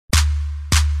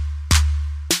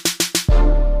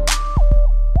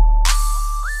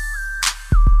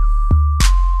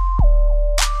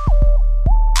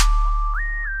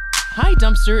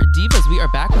Dumpster Divas. We are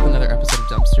back with another episode of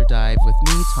Dumpster Dive with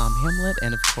me, Tom Hamlet,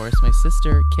 and of course my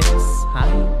sister, Kix. Hi.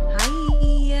 Hi.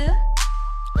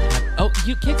 Oh,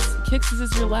 Kix, is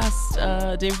this your last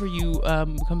day where you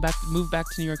move back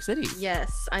to New York City?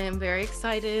 Yes, I am very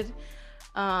excited.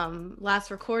 Last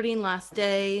recording, last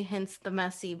day, hence the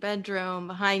messy bedroom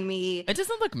behind me. It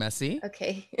doesn't look messy.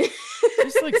 Okay.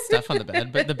 There's like stuff on the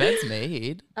bed, but the bed's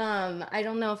made. I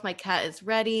don't know if my cat is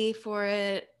ready for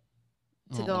it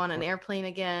to go on an airplane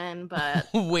again, but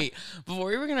wait, before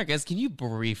we begin our guest, can you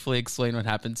briefly explain what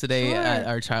happened today at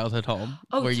our childhood home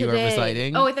where you were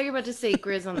residing? Oh, I thought you were about to say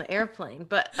Grizz on the airplane,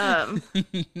 but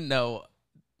no,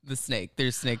 the snake.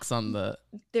 There's snakes on the.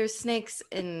 There's snakes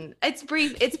in. It's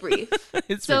brief. It's brief.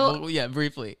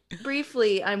 Briefly.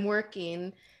 Briefly, I'm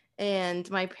working, and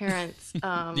my parents.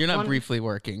 You're not briefly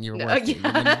working. You're working.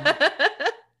 Yeah.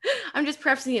 I'm just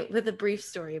prefacing it with a brief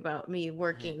story about me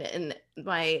working, and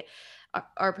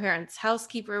our parents'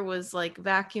 housekeeper was like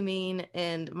vacuuming,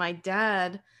 and my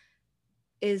dad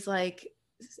is like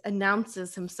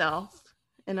announces himself,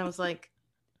 and I was like,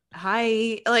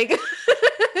 "Hi," like,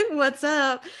 "What's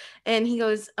up?" And he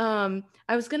goes, "I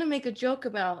was gonna make a joke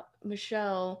about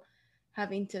Michelle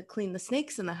having to clean the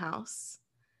snakes in the house,"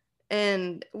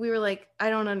 and we were like, "I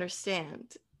don't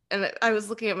understand." And I was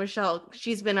looking at Michelle.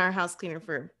 She's been our house cleaner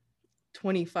for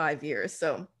 25 years,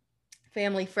 so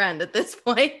family friend at this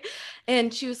point.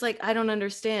 And she was like, "I don't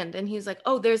understand." And he was like,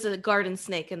 "Oh, there's a garden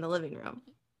snake in the living room."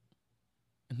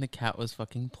 And the cat was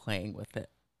fucking playing with it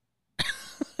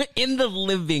in the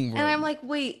living room. And I'm like,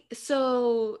 "Wait,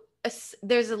 so is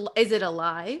it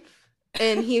alive?"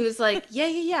 And he was like,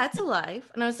 yeah, it's alive.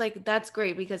 And I was like, "That's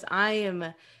great, because I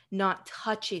am not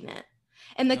touching it."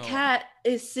 And the cat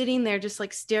is sitting there just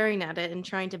like staring at it and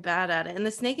trying to bat at it. And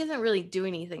the snake isn't really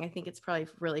doing anything. I think it's probably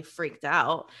really freaked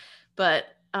out. But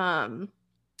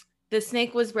the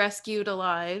snake was rescued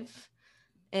alive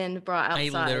and brought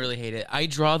outside. I literally hate it. I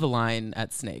draw the line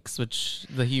at snakes, which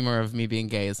the humor of me being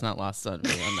gay is not lost on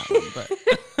me on that one.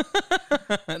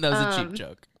 But that was a cheap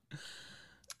joke.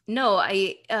 No,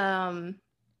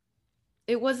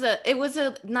 It was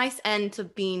a nice end to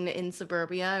being in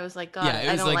suburbia. I was like, God,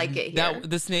 I don't like it here.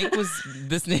 The snake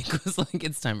was like,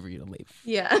 it's time for you to leave.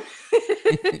 Yeah.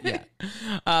 Yeah.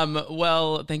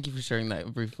 Well, thank you for sharing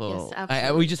that brief little. Yes,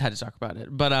 absolutely. We just had to talk about it,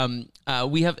 but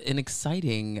we have an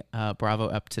exciting Bravo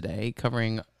up today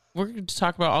covering. We're going to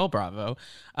talk about all Bravo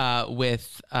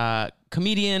with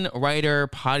comedian, writer,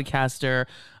 podcaster,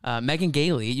 Megan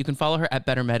Gailey. You can follow her at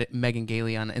Better Megan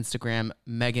Gailey on Instagram,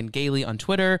 Megan Gailey on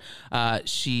Twitter.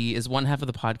 She is one half of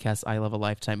the podcast I Love a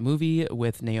Lifetime Movie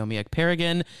with Naomi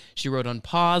Ekperigin. She wrote on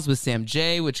Pause with Sam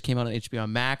Jay, which came out on HBO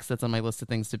Max. That's on my list of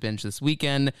things to binge this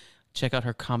weekend. Check out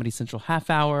her Comedy Central half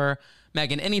hour.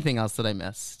 Megan, anything else that I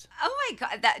missed? Oh my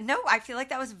God. I feel like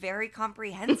that was very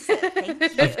comprehensive. Thank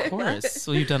you. Of course.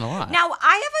 Well, you've done a lot. Now,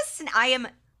 I am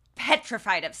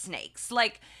petrified of snakes.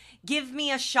 Like, give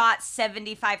me a shot,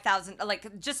 75,000,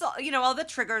 like, just, all the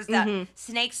triggers that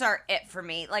snakes are it for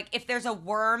me. Like, if there's a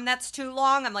worm that's too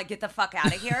long, I'm like, get the fuck out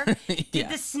of here. Did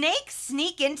the snake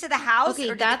sneak into the house? Okay,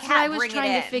 or did that's the cat what I was bring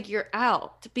trying it to in? figure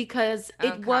out, because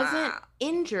it wasn't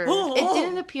injured. It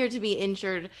didn't appear to be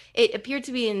injured. It appeared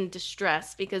to be in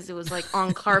distress because it was like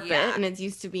on carpet and it's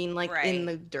used to being like in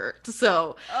the dirt.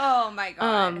 So, oh my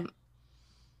God.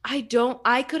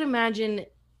 I could imagine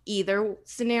either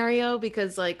scenario,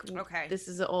 because like this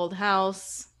is an old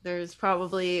house. There's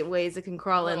probably ways it can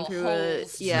crawl in through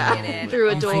through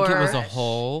a door. You think it was a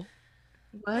hole?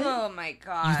 What? Oh my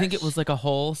God. You think it was like a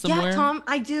hole somewhere? Yeah, Tom,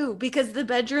 I do, because the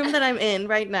bedroom that I'm in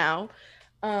right now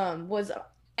was.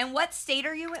 And what state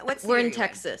are you in? We're in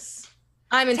Texas.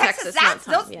 I'm in Texas. Those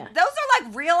are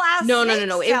like real ass. No.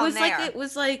 It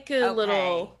was like a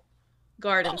little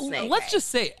garden snake. Let's just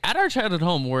say at our childhood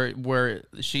home where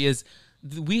she is,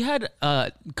 we had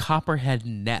a copperhead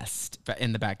nest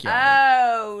in the backyard.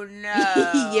 Oh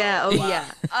no! Yeah. Oh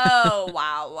yeah. Oh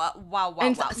wow!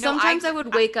 And sometimes I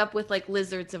would wake up with like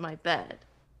lizards in my bed.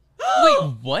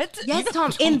 Wait, what? Yes,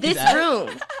 Tom, in this room.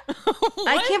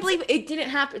 I can't believe it didn't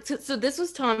happen. So this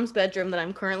was Tom's bedroom that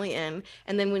I'm currently in,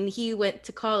 and then when he went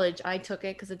to college, I took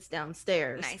it because it's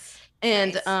downstairs. Nice.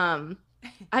 And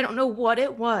I don't know what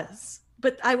it was,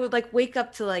 but I would like wake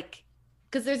up to like,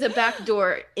 because there's a back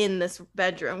door in this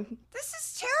bedroom. This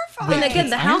is terrifying. And again,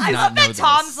 the house. I love that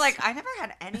Tom's like, I never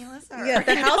had any lizards. Yeah,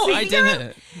 the house. No, I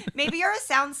didn't. Maybe you're a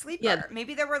sound sleeper. Yeah.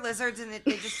 Maybe there were lizards and they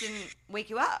just didn't wake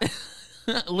you up.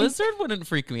 Lizard wouldn't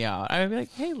freak me out. I'd be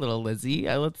like, hey, little Lizzie,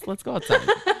 let's go outside.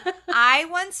 I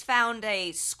once found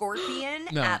a scorpion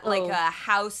No. at like Oh. a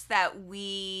house that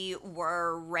we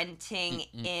were renting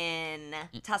in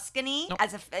Tuscany Nope.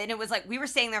 and it was like we were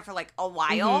staying there for like a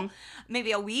while,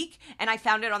 maybe a week, and I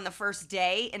found it on the first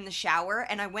day in the shower,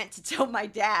 and I went to tell my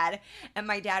dad, and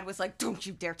my dad was like, "Don't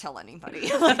you dare tell anybody."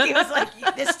 Like, he was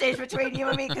like, "This stays between you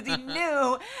and me," because he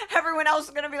knew everyone else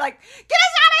was gonna be like, "Get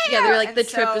us out of here!" Yeah, they're like, And the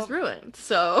trip so- is ruined.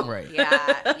 So Right.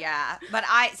 yeah. But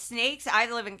snakes,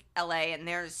 I live in LA and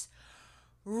there's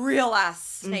real ass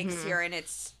snakes here, and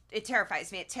it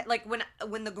terrifies me. Like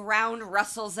when the ground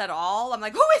rustles at all, I'm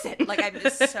like, who is it? Like, I'm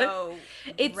just so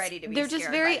it's ready to be they're just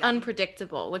scared very by them.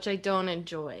 unpredictable, which I don't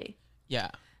enjoy. Yeah.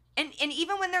 And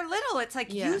even when they're little, it's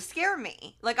like, Yeah. you scare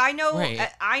me. Like, I know Right.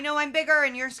 I know I'm bigger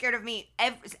and you're scared of me.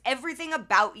 Everything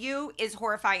about you is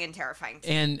horrifying and terrifying to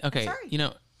me. And okay, sorry. you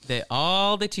know, they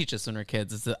teach us when we're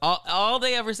kids is that all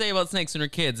they ever say about snakes when we're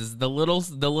kids is the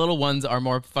little ones are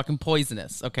more fucking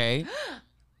poisonous. Okay.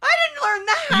 I didn't learn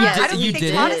that. Yes, I don't you think they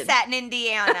did? taught us that in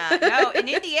Indiana. No, in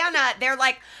Indiana, they're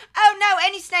like, "Oh no,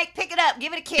 any snake, pick it up,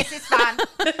 give it a kiss, it's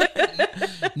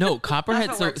fine." No, copperheads.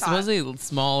 That's So what we're taught. supposedly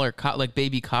smaller, like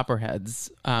baby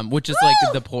copperheads, which is like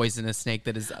the poisonous snake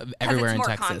that is everywhere it's in more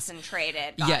Texas.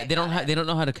 concentrated. Yeah, they don't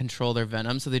know how to control their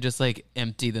venom, so they just like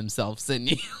empty themselves in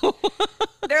you.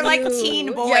 They're like Ew. teen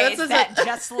Yeah, boys that's what that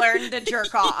just learned to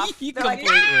jerk off. You They're like,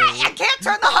 completely- I can't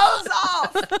turn the hose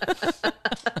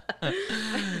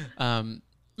off.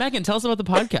 Megan, tell us about the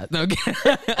podcast. No,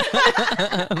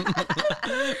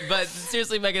 but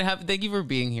seriously, Megan, thank you for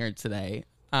being here today.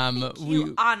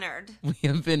 You honored. We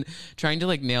have been trying to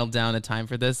like nail down a time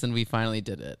for this, and we finally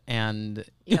did it. And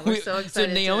Yeah, we're so excited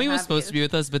to Naomi was have supposed you. to be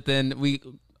with us, but then we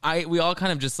all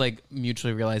kind of just like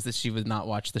mutually realized that she would not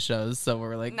watch the shows, so we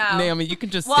were like, No. Naomi, you can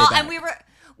just Well, stay back. and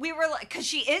we were like, because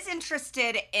she is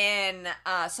interested in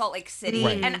Salt Lake City,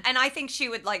 Right. and I think she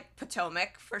would like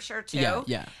Potomac for sure too.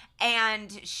 Yeah. And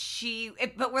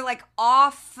but we're like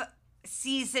off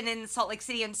season in Salt Lake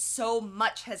City, and so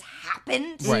much has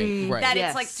happened Right, right. that Yes.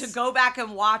 it's like to go back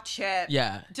and watch it.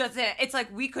 Yeah. Doesn't it's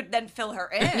like we could then fill her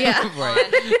in. Yeah.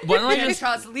 Right. Why don't I And just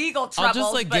cause legal I'll troubles.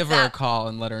 just like but give her a that- call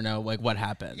and let her know like what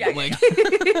happened. Yeah, yeah, like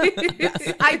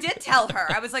I did tell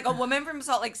her. I was like, a woman from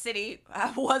Salt Lake City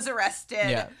was arrested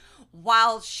Yeah.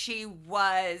 while she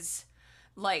was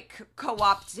like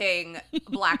co-opting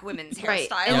black women's Right.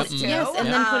 hairstyles And, too. yes, and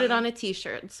then put it Um, on a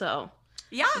t-shirt. So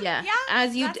Yeah, yeah, yeah.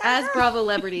 as that's our as girl. Bravo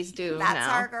celebrities do That's now.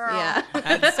 our girl. Yeah.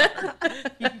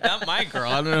 That's not my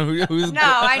girl. I don't know who's No,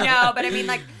 I know, but I mean,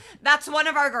 like, that's one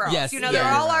of our girls. Yes, you know, yeah,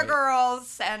 they're you're all our right.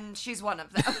 girls, and she's one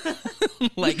of them.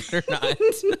 like it or not.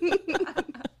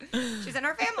 She's in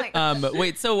our family.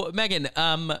 Wait, so Megan,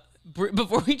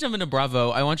 before we jump into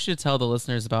Bravo, I want you to tell the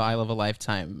listeners about I Love a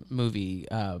Lifetime movie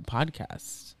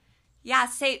podcast. Yeah,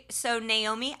 so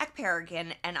Naomi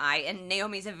Ekperigin and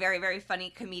Naomi's a very, very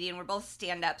funny comedian. We're both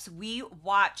stand-ups. We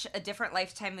watch a different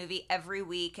Lifetime movie every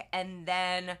week and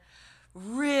then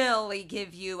really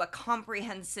give you a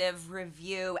comprehensive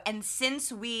review. And since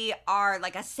we are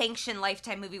like a sanctioned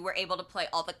Lifetime movie, we're able to play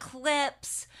all the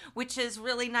clips, which is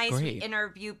really nice. We Great.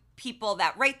 interview people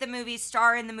that write the movies,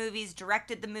 star in the movies,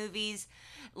 directed the movies.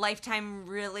 Lifetime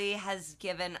really has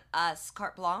given us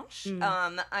carte blanche.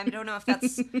 I don't know if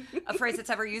that's a phrase that's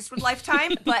ever used with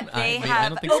Lifetime, but they I have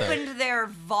don't think so. opened their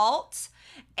vault,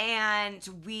 and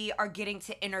we are getting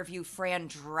to interview Fran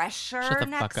Drescher Shut the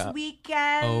next fuck up.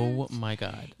 weekend. Oh my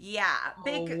God. Yeah,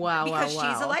 big wow, because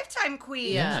wow, she's a wow. Lifetime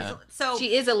queen. Yeah. So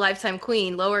She is a Lifetime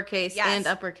queen, lowercase Yes. and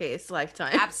uppercase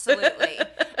Lifetime. Absolutely.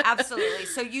 Absolutely.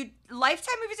 So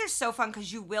Lifetime movies are so fun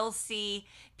because you will see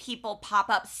people pop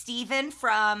up. Steven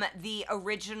from the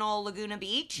original Laguna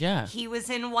Beach. Yeah. He was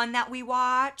in one that we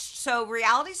watched. So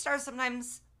reality stars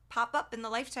sometimes pop up in the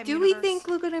Lifetime Do we universe. think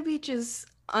Laguna Beach is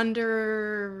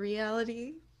under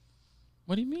reality?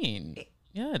 What do you mean?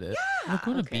 Yeah, it is. Yeah,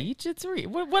 Laguna okay. Beach? It's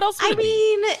what else would I it be?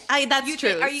 mean, that's You true.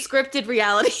 think- are you- Scripted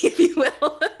reality, if you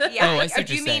will. Yeah. Oh, I see what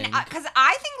do you you're mean saying. because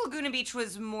I think Laguna Beach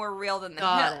was more real than the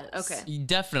Got hills. it. Okay.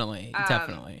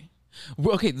 Definitely.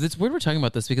 Well, okay, it's weird we're talking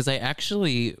about this because I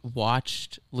actually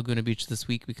watched Laguna Beach this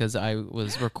week because I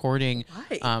was recording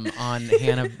Why? on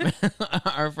Hannah,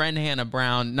 our friend Hannah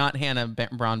Brown, not Hannah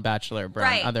Brown Bachelor Brown.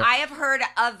 Right. Other, I have heard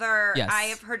Yes. I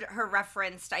have heard her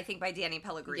referenced, I think, by Danny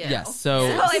Pellegrino. yes. So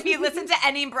So if you listen to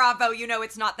any Bravo, you know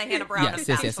it's not the Hannah Brown Yes, of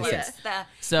yes, yes, Bachelor. yes, It's the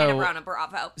So- Hannah Brown of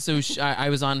Bravo. I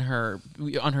was on her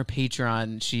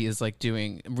Patreon. She is like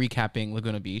recapping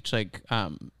Laguna Beach, like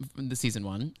the season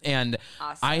 1, and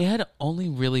Awesome. I had only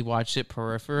really watched it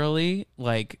peripherally,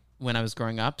 like when I was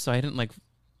growing up. So I didn't like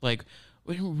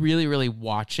we didn't really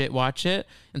watch it,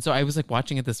 and so I was like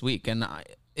watching it this week, and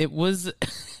it was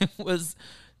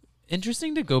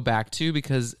interesting to go back to,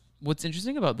 because what's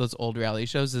interesting about those old reality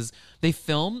shows is they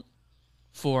film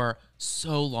for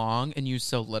so long and use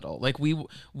so little. Like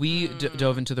we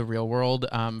dove into the Real World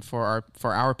for our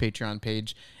Patreon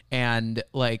page, and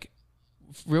like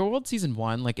Real World season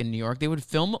 1, like in New York, they would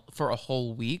film for a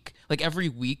whole week. Like every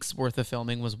week's worth of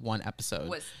filming was one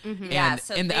episode. And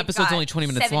the episode's only 20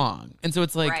 minutes long. And so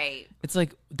it's like it's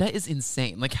like that is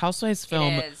insane. Like Housewives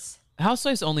film.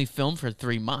 Housewives only film for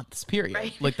 3 months, period.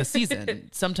 Right. Like the season.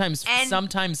 Sometimes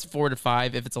 4 to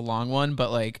 5 if it's a long one,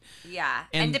 but like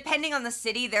and depending on the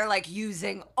city, they're like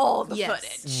using all the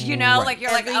footage. You know, like you're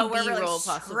every like, oh, we're really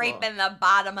scraping the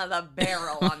bottom of the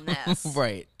barrel on this.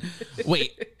 Right.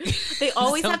 Wait. They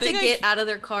always have to get out of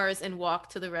their cars and walk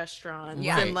to the restaurant.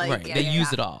 Yeah. And like they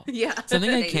use it all. Yeah.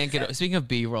 Something I can't get speaking of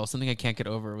B-roll, something I can't get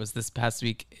over was this past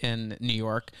week in New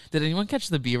York. Did anyone catch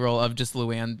the B-roll of just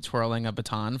Luann twirling a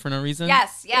baton for no reason?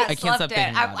 Yes, I can't stop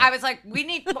thinking about it. I was like,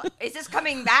 is this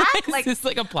coming back? Like, is this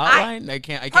like a plot line? I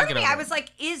can't get over it. I was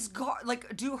like,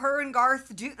 do her and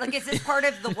Garth is this part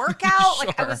of the workout? Sure.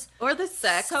 Like I was or the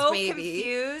sex, so maybe.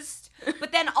 confused.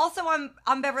 But then also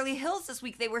on Beverly Hills this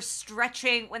week, they were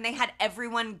stretching when they had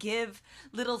everyone give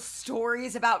little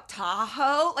stories about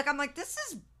Tahoe. Like I'm like, this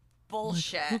is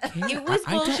bullshit. It was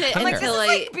bullshit. I'm like, this is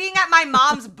like being at my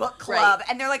mom's book club,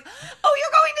 and they're like, "Oh,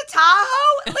 you're going to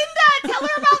Tahoe, Linda? Tell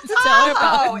her about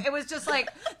Tahoe." It was just like,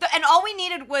 and all we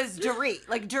needed was Dorit.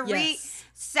 Like Dorit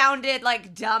sounded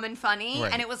like dumb and funny,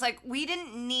 and it was like we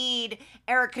didn't need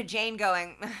Erica Jane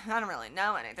going, "I don't really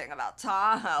know anything about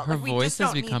Tahoe." Her like, voice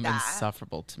has become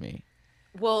insufferable to me.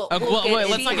 Well, wait,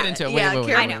 let's not get into it. Wait.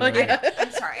 I know.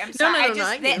 I'm sorry.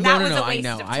 No, that was a waste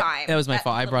of time. That was my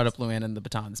fault. I brought up Luann and the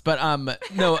batons. But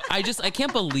no, I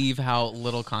can't believe how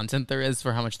little content there is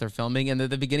for how much they're filming. And at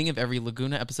the beginning of every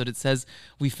Laguna episode, it says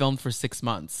we filmed for 6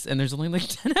 months, and there's only like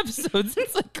 10 episodes.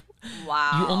 It's like,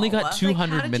 wow, you only got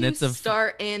 200 like, how minutes did you of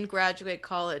start and graduate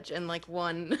college in like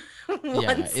one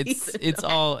season. It's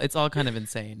all kind of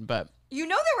insane, but. You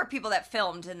know, there were people that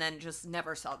filmed and then just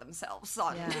never saw themselves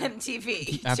on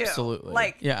MTV. Absolutely. Too.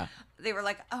 Like, they were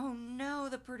like, "Oh no,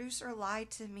 the producer lied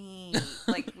to me."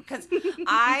 Like, because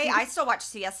I still watch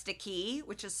Siesta Key,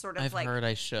 which is sort of I've heard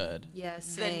I should.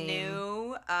 Yes, the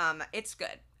new. It's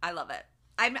good. I love it.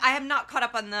 I have not caught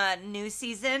up on the new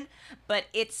season, but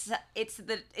it's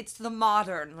the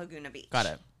modern Laguna Beach. Got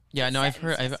it. Yeah, no, I've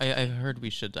heard we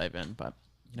should dive in, but.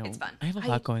 You know, it's fun. I have a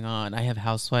lot going on. I have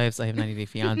Housewives. I have 90 Day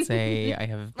Fiance. I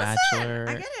have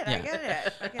Bachelor. I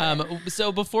get it.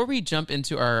 So before we jump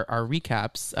into our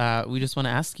recaps, we just want to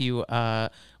ask you.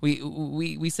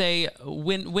 We say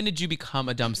when did you become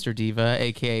a dumpster diva,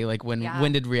 aka like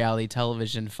when did reality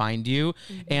television find you?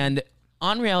 Mm-hmm. And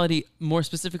on reality, more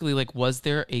specifically, like was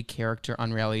there a character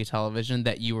on reality television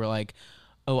that you were like,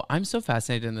 oh, I'm so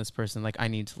fascinated in this person, like I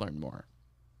need to learn more?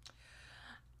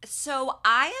 So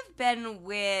I have been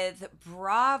with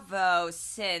Bravo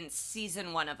since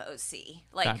season 1 of OC,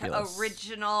 like Fabulous.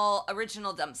 original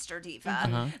dumpster diva.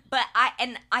 Uh-huh. But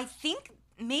I think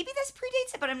maybe this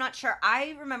predates it, but I'm not sure.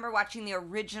 I remember watching the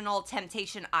original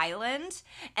Temptation Island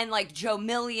and like Joe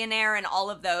Millionaire and all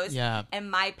of those,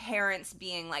 and my parents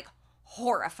being like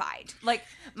horrified, like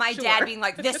my dad being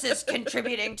like, "This is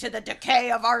contributing to the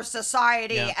decay of our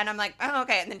society," and I'm like, "Oh,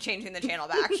 okay," and then changing the channel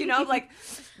back, you know, like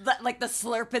the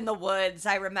slurp in the woods.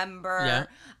 I remember.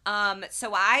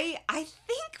 So I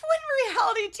think when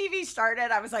reality TV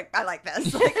started, I was like, I like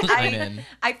this. Like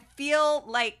I feel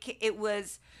like it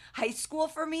was high school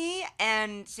for me,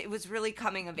 and it was really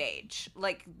coming of age.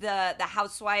 Like the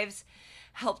Housewives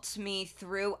helped me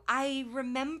through. I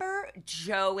remember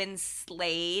Joe and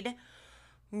Slade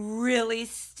really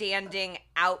standing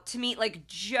out to me. Like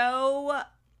Joe,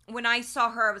 when I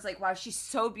saw her, I was like, wow, she's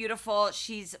so beautiful.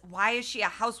 Why is she a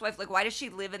housewife? Like, why does she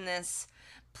live in this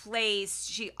place?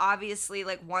 She obviously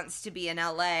like wants to be in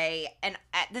LA. And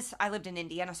I lived in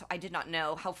Indiana, so I did not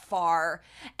know how far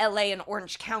LA and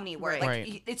Orange County were.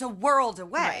 Like it's a world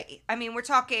away. Right. I mean, we're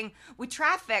talking, we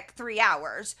traffic 3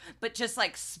 hours, but just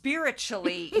like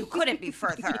spiritually, you couldn't be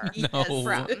further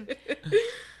from.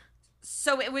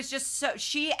 So it was just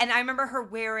and I remember her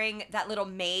wearing that little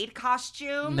maid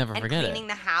costume and cleaning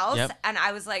the house. Yep. And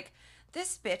I was like,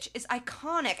 this bitch is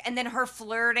iconic. And then her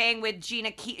flirting with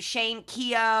Shane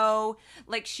Keogh,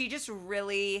 like she just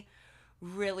really,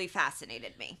 really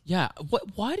fascinated me. Yeah.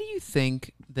 Why do you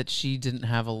think that she didn't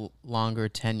have a longer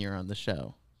tenure on the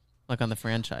show, like on the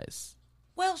franchise?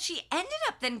 Well, she ended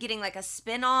up then getting like a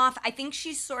spin-off. I think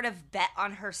she sort of bet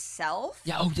on herself.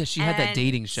 Yeah, she had that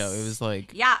dating show. It was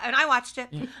like... Yeah, and I watched it.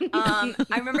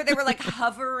 I remember they were like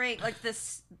hovering, like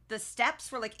the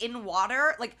steps were like in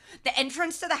water. Like the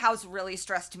entrance to the house really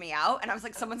stressed me out, and I was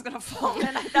like, someone's gonna fall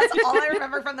in. That's all I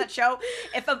remember from that show.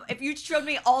 If you showed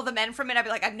me all the men from it, I'd be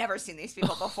like, I've never seen these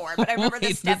people before. But I remember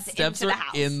the steps into the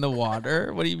house. In the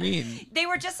water. What do you mean? They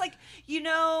were just like,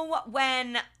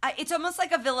 when it's almost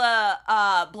like a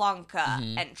Villa Blanca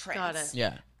entrance. Got it.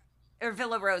 Yeah. Or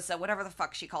Villa Rosa, whatever the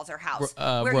fuck she calls her house.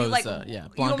 Where Rosa, you yeah. you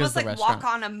Blanca's almost the like restaurant.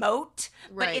 walk on a moat,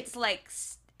 but Right. it's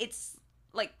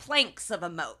like planks of a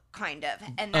moat, kind of.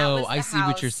 And that was the I see what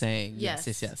house. you're saying. Yes.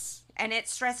 Yes. And it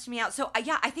stressed me out. So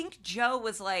yeah, I think Joe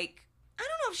was like, I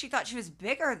don't know if she thought she was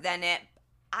bigger than it.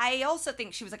 I also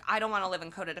think she was like, I don't want to live in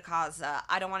Coda de Casa.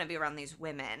 I don't want to be around these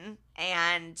women.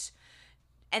 And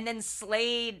then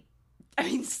Slade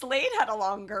had a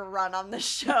longer run on the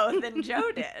show than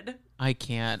Joe did. I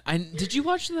can't. Did you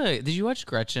watch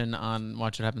Gretchen on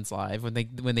Watch What Happens Live when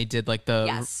they did like the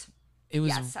Yes. It was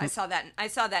Yes, I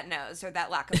saw that nose, or that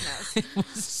lack of nose. It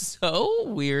was so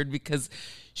weird because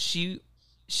she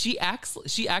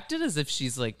acted as if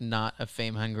she's like not a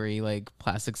fame hungry like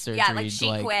plastic surgery. Yeah, like she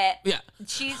quit. Yeah,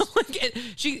 She's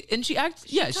she acted. Talks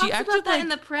She acted about that like in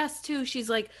the press too. She's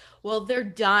like, well, they're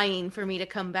dying for me to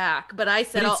come back, but I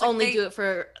said But I'll it's like only do it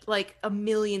for like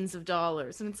millions of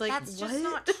dollars, and it's like, that's what? just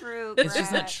not true. it's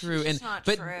just not Gretch. true. It's And just not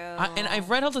but true. and I've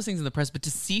read all those things in the press, but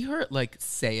to see her like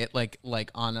say it like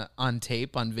on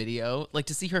tape on video, like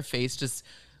to see her face, just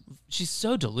she's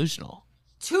so delusional.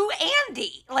 To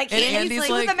Andy, like And he's Andy's like,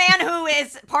 like- the man who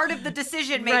is part of the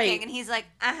decision making, Right. and he's like,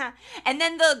 and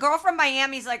then the girl from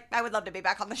Miami's like, I would love to be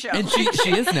back on the show. And she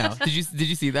is now. Did you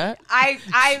see that?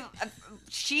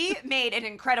 She made an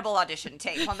incredible audition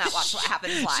tape on that Watch What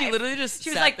Happens Live. She literally just She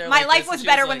was sat like, there my like life this, and was she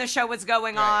better when like- the show was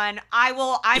going Right. on.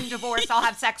 I'm divorced. I'll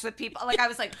have sex with people. Like I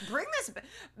was like,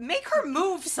 make her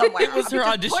move somewhere. It was her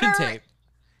Just put audition tape.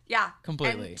 Yeah,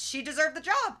 Completely. And she deserved the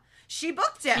job. She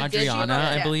booked it. Adriana,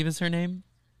 I Yeah. believe is her name.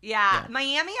 Yeah. Yeah.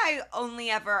 Miami. I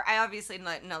obviously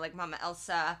know like Mama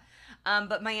Elsa,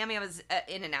 but Miami I was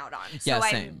in and out on. So Yeah,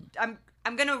 same. I'm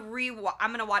gonna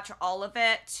I'm gonna watch all of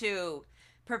it to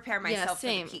prepare myself for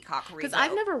same. the Peacock reboot. Because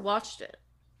I've never watched it,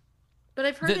 but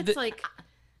I've heard it's like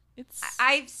It's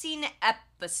I've seen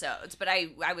episodes, but I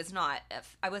was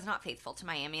not faithful to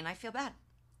Miami, and I feel bad.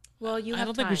 well, you I have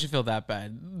don't time. think we should feel that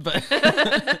bad, but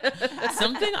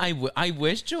something I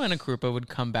wish Joanna Krupa would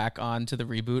come back on to the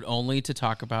reboot only to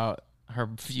talk about her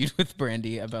feud with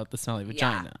Brandy about the smelly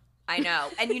vagina. I know,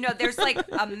 and there's like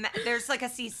a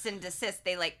cease and desist.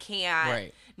 They like can't.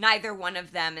 Right. Neither one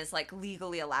of them is like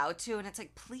legally allowed to, and it's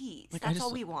like, please, Like, I that's just-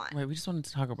 all we want. Right, we just wanted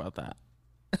to talk about that.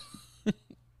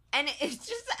 And it's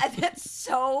just that's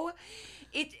so.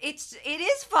 It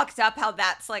is fucked up how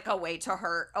that's like a way to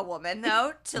hurt a woman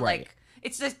though. To Right. like,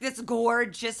 it's just this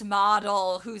gorgeous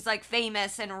model who's like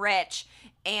famous and rich,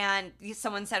 and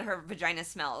someone said her vagina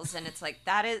smells, and it's like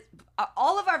that is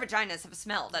all of our vaginas have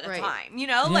smelled at a Right. time.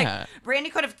 Yeah. Like Brandy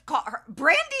could have called her.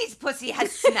 Brandy's pussy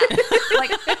has smelled.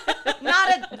 Like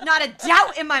not a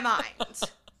doubt in my mind.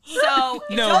 So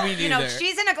No, don't- me neither.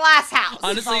 she's in a glass house. is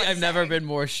Honestly, all I'm I've never saying. been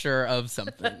more sure of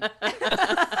something.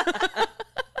 I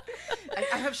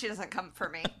hope she doesn't come for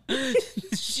me.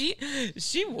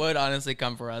 she would honestly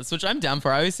come for us, which I'm down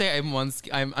for. I always say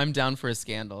I'm down for a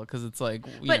scandal because it's like,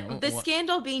 But the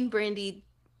scandal being Brandy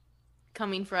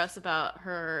coming for us about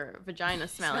her vagina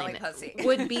smelling pussy.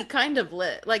 would be kind of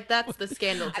lit. Like that's the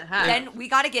scandal to have. Then we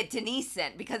got to get Denise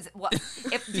in because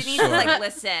if Denise Sure. is like,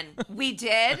 listen, we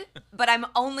did, but I'm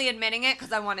only admitting it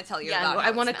because I want to tell you yeah, about.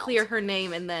 I want to clear her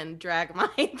name and then drag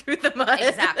mine through the mud.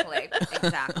 Exactly.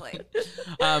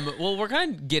 Well, we're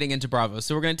kind of getting into Bravo,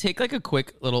 so we're going to take like a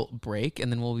quick little break,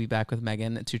 and then we'll be back with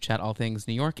Megan to chat all things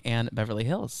New York and Beverly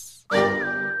Hills.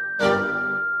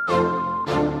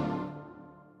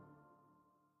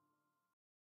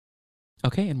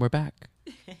 Okay, and we're back.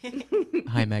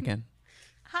 Hi, Megan.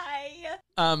 Hi.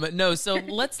 No, so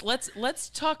let's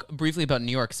talk briefly about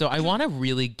New York. So I want to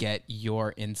really get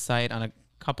your insight on a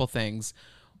couple things.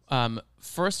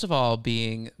 First of all,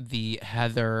 being the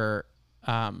Heather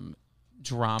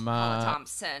drama, Paula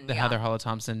Thompson. the yeah. Heather Holla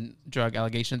Thompson drug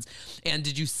allegations. And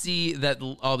did you see that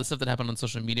all the stuff that happened on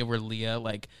social media where Leah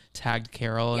like tagged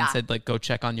Carol and Yeah. said like go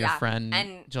check on your Yeah. friend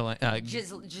And Ghislaine?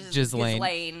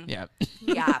 Ghislaine. Yeah,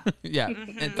 Yeah. yeah.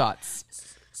 And thoughts?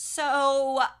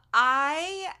 So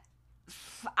I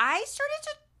started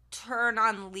to turn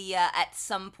on Leah at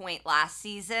some point last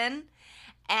season.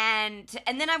 And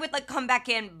then I would like come back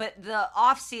in, but the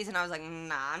off season I was like,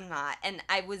 nah, I'm not. And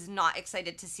I was not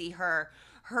excited to see her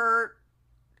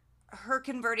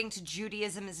converting to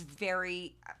Judaism is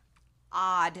very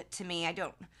odd to me. I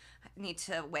don't need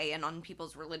to weigh in on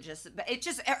people's religious, but it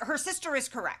just, her sister is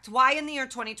correct. Why in the year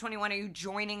 2021 are you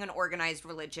joining an organized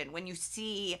religion when you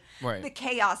see Right. the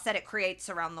chaos that it creates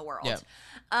around the world? Yeah.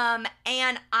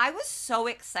 And I was so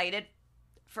excited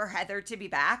for Heather to be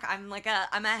back. I'm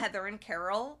a Heather and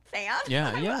Carol fan.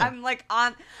 Yeah, yeah. I'm like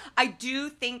I do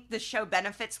think the show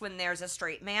benefits when there's a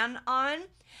straight man on,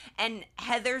 and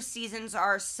Heather's seasons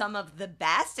are some of the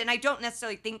best, and I don't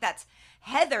necessarily think that's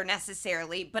Heather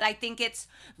necessarily, but I think it's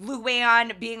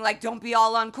Luann being like, don't be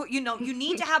all uncool. You know, you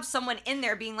need to have someone in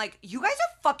there being like, you guys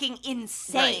are fucking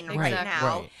insane right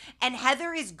now. Right. And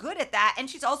Heather is good at that. And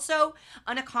she's also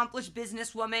an accomplished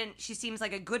businesswoman. She seems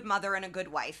like a good mother and a good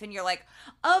wife. And you're like,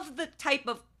 of the type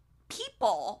of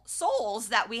people, souls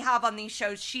that we have on these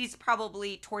shows, she's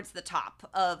probably towards the top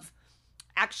of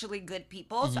actually good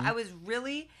people. So I was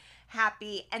really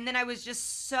happy. And then I was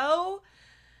just so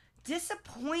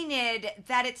disappointed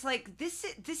that it's like this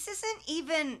isn't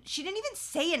even, she didn't even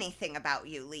say anything about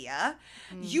you, Leah.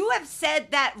 You have said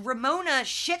that Ramona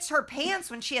shits her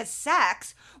pants when she has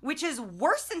sex, which is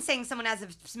worse than saying someone has a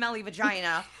smelly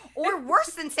vagina or worse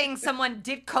than saying someone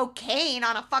did cocaine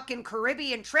on a fucking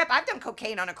Caribbean trip. I've done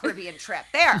cocaine on a Caribbean trip.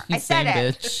 There, I said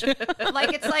it. Bitch.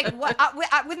 Like, it's like what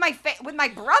with my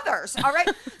brothers, all right?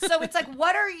 So it's like,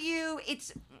 what are you,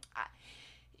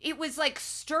 it was like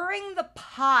stirring the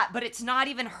pot, but it's not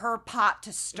even her pot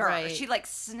to stir. Right. She like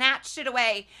snatched it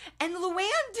away, and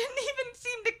Luann didn't even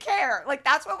seem to care. Like,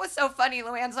 that's what was so funny.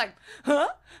 Luann's like, huh?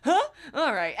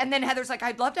 All right. And then Heather's like,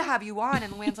 I'd love to have you on.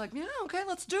 And Luann's like, yeah, okay,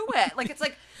 let's do it. Like, it's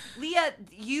like, Leah,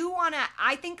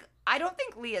 I don't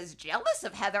think Leah's jealous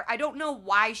of Heather. I don't know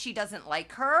why she doesn't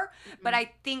like her, but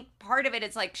I think part of it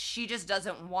is like, she just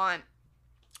doesn't want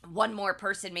one more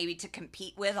person maybe to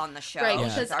compete with on the show. Right,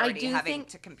 She's because I already do having think-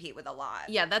 to compete with a lot.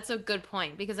 Yeah, that's a good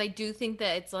point, because I do think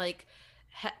that it's like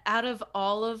out of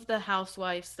all of the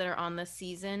housewives that are on this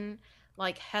season,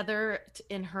 like Heather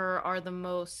and her are the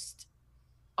most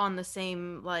on the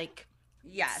same like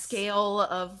Yes. scale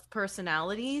of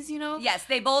personalities, you know? Yes,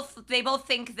 they both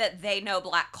think that they know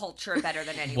Black culture better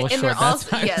than anyone. Well, And sure, they're that's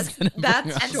also how it's yes, gonna be.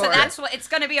 that's And sure. so that's what it's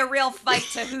going to be, a real fight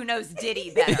to who knows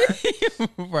Diddy better.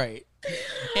 Right.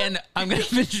 And I'm going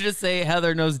to venture to say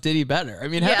Heather knows Diddy better. I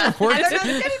mean, Yeah. Heather worked. Heather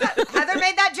knows Diddy better. Heather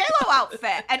made that J-Lo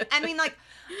outfit. And I mean, like,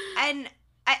 and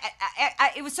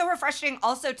it was so refreshing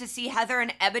also to see Heather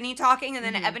and Ebony talking, and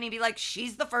then Ebony be like,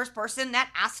 she's the first person that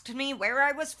asked me where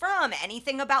I was from,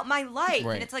 anything about my life.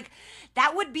 Right. And it's like,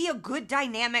 that would be a good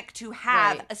dynamic to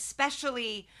have, Right.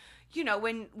 especially, you know,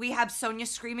 when we have Sonia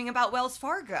screaming about Wells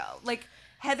Fargo. Like,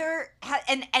 Heather,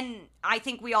 and I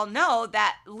think we all know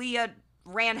that Leah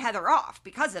ran Heather off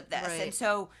because of this. Right. And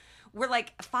so we're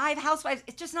like, 5 housewives,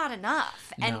 it's just not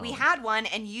enough. And we No. had one,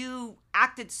 and you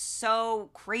acted so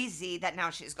crazy that now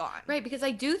she's gone. Right, because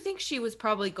I do think she was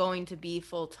probably going to be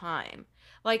full time.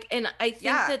 Like, and I think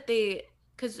Yeah. that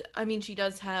because I mean, she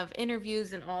does have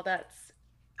interviews and all that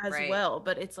as Right. well,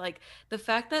 but it's like the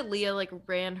fact that Leah like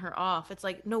ran her off, it's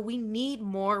like, no, we need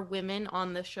more women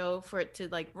on the show for it to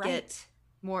like Right. get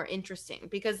more interesting,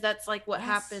 because that's like what Yes.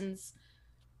 happens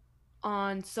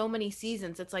on so many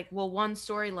seasons. It's like, well, one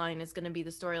storyline is going to be the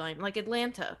storyline, like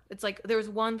Atlanta. It's like there was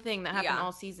one thing that happened Yeah.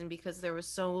 all season because there was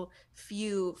so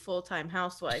few full-time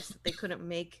housewives that they couldn't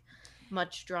make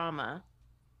much drama.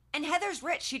 And Heather's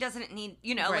rich. She doesn't need,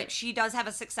 you know, like, Right. she does have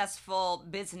a successful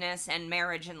business and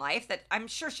marriage and life that I'm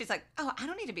sure she's like, oh, I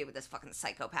don't need to be with this fucking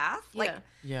psychopath. Like, Yeah.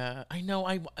 Yeah, I know.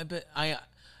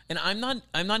 And I'm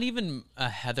not even a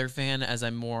Heather fan, as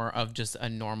I'm more of just a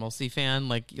normalcy fan,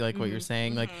 like what you're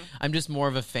saying. Like, I'm just more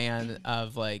of a fan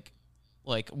of like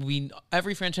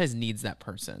every franchise needs that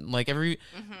person. Like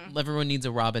everyone needs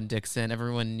a Robin Dixon.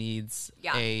 Everyone needs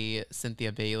Yeah. a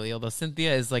Cynthia Bailey. Although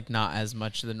Cynthia is like not as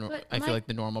much But I feel my- like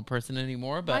the normal person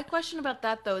anymore. My But question about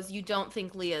that though is, you don't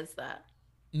think Leah's that?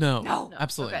 no, No.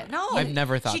 absolutely Okay. not. no. I've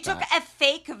never thought she that. took a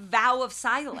fake vow of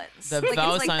silence. The Like,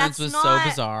 vow it's of like, silence that's was not- so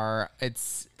bizarre.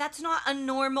 It's That's not a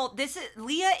normal.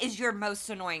 Leah is your most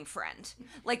annoying friend.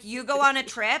 Like, you go on a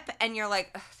trip and you're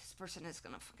like, ugh, this person is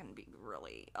gonna fucking be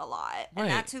really a lot, and Right.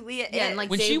 that's who Leah Yeah, is. and like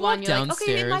When day she one, walked you're like,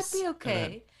 okay, it might downstairs- be Go ahead.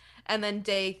 okay. And then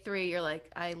day 3, you're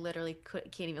like, I literally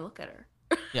can't even look at her.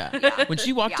 yeah. Yeah. When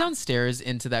she walked Yeah. downstairs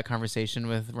into that conversation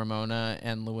with Ramona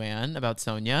and Luann about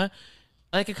Sonia,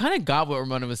 like, I kind of got what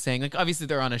Ramona was saying. Like, obviously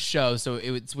they're on a show, so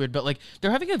it's weird, but like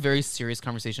they're having a very serious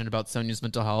conversation about Sonia's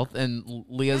mental health, and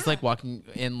Leah's like walking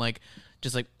in like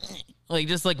just like like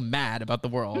just like mad about the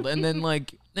world. And then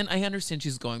like, then I understand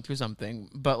she's going through something,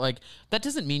 but like that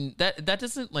doesn't mean that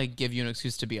doesn't like give you an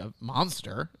excuse to be a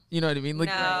monster. You know what I mean? Like,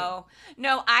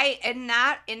 no, I in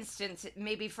that instance,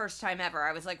 maybe first time ever,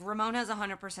 I was like, Ramona's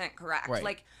 100% correct. Right.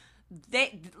 Like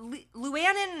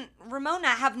Luann and Ramona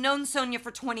have known Sonia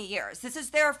for 20 years. This is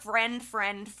their friend.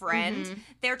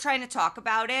 They're trying to talk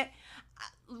about it.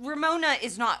 Ramona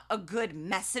is not a good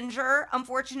messenger,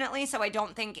 unfortunately, so I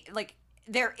don't think, like,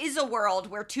 there is a world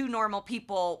where two normal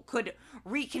people could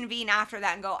reconvene after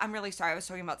that and go, I'm really sorry, I was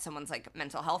talking about someone's, like,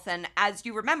 mental health. And as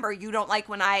you remember, you don't like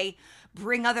when I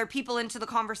bring other people into the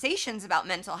conversations about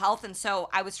mental health, and so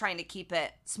I was trying to keep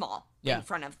it small in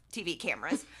front of TV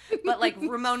cameras. But, like,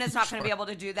 Ramona's not going to be able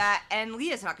to do that, and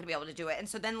Leah's not going to be able to do it. And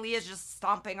so then Leah's just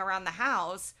stomping around the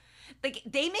house. Like,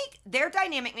 their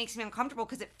dynamic makes me uncomfortable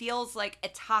because it feels like a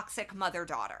toxic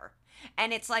mother-daughter.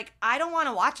 And it's like, I don't want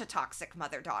to watch a toxic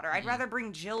mother-daughter. I'd rather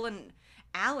bring Jill and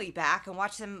Allie back and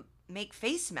watch them make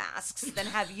face masks than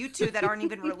have you two that aren't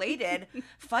even related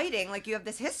fighting like you have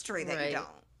this history that you don't.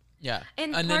 Yeah.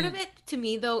 And part of it, to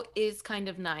me, though, is kind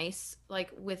of nice.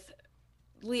 Like, with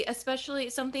Lee, especially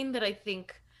something that I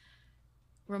think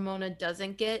Ramona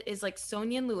doesn't get is, like,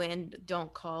 Sonia and Luann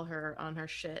don't call her on her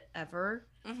shit ever.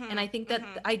 And I think that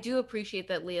I do appreciate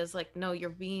that Leah's like, no, you're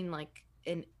being like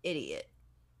an idiot.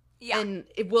 Yeah. And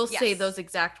it will say those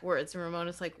exact words. And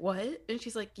Ramona's like, what? And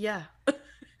she's like, yeah.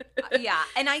 Yeah.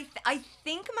 And I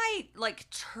think my, like,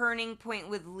 turning point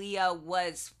with Leah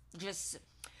was just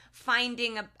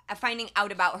finding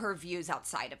out about her views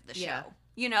outside of the show. Yeah.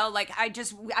 You know, like, I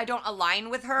don't align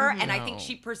with her. And I think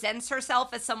she presents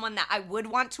herself as someone that I would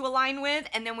want to align with.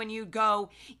 And then when you go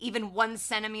even 1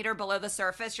 centimeter below the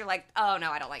surface, you're like, oh,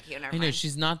 no, I don't like you. Never mind. I know,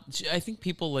 she's not. I think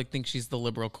people, like, think she's the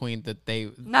liberal queen that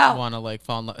they want to, like,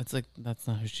 fall in love. It's like, that's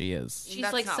not who she is.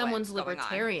 She's like someone's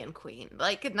libertarian queen.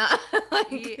 Like, not.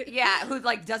 Like, yeah, who,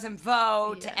 like, doesn't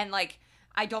vote. Yeah. And, like,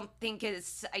 I don't think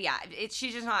is. Yeah,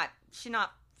 she's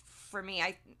not for me.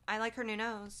 I like her new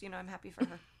nose. You know, I'm happy for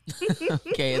her.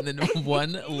 Okay, and then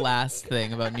one last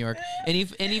thing about New York.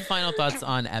 Any final thoughts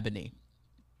on Ebony?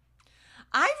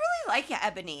 I really like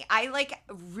Ebony. I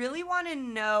really want to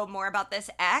know more about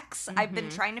this ex. I've been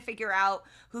trying to figure out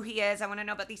who he is. I want to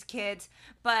know about these kids,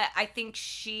 but I think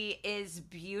she is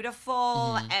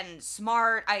beautiful and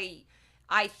smart.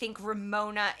 I think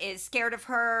Ramona is scared of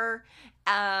her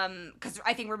because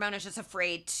I think Ramona's just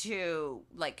afraid to,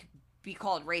 like, be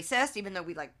called racist, even though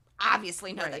we, like,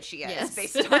 obviously know that she is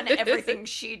based on everything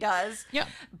she does. Yeah.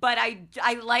 But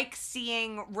I like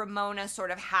seeing Ramona sort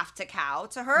of have to cow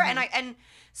to her. And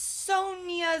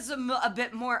Sonia's a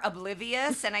bit more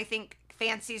oblivious, and I think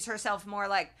fancies herself more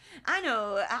like, I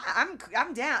know,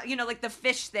 I'm down. You know, like the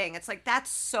fish thing. It's like,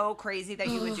 that's so crazy that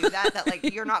you would do that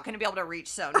like you're not going to be able to reach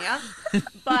Sonia.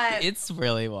 But it's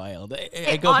really wild.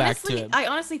 I go back to it. I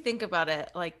honestly think about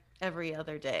it like every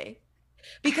other day.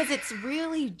 Because it's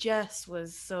really just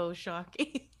was so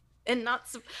shocking and not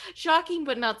shocking,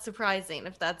 but not surprising.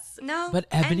 If that's but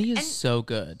Ebony is so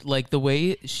good. Like the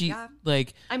way she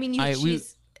like. I mean,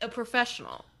 she's a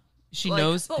professional. She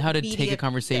knows how to take a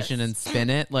conversation and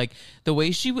spin it. Like the way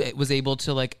she was able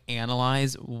to like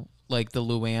analyze like the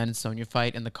Luann Sonia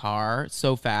fight in the car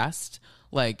so fast.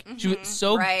 Like she was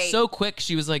so quick.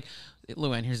 She was like,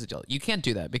 Luann, here's the deal. You can't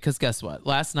do that because guess what?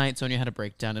 Last night, Sonia had a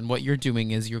breakdown, and what you're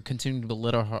doing is you're continuing to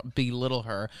belittle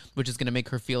her, which is going to make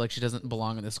her feel like she doesn't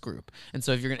belong in this group. And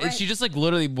so if you're going to, she just like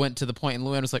literally went to the point, and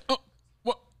Luann was like, oh,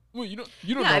 what? Well, you don't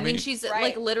know me. I mean, she's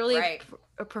like literally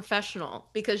a professional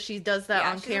because she does that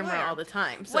on camera all the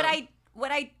time. So.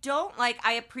 What I don't like,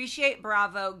 I appreciate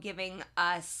Bravo giving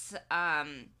us,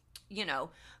 you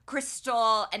know,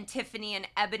 Crystal and Tiffany and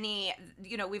Ebony,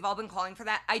 you know, we've all been calling for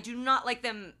that. I do not like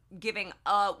them giving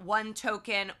a one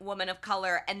token woman of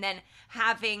color and then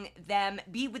having them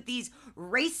be with these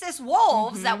racist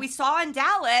wolves that we saw in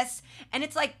Dallas. And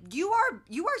it's like, you are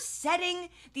setting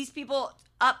these people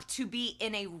up to be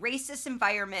in a racist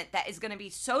environment that is going to be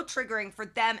so triggering for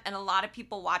them and a lot of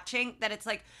people watching that it's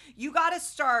like, you got to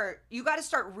start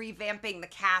revamping the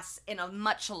cast in a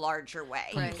much larger way.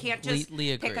 Right. You can't just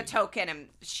pick a token and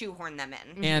shoehorn them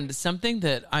in. And something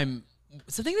that's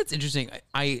interesting,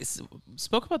 I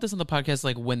spoke about this on the podcast,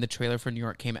 like when the trailer for New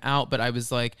York came out, but I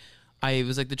was like,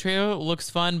 the trailer looks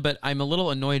fun, but I'm a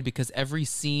little annoyed because every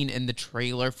scene in the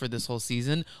trailer for this whole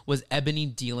season was Ebony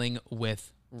dealing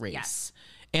with race. Yes.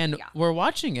 And Yeah. we're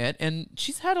watching it, and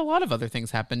she's had a lot of other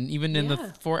things happen, even in the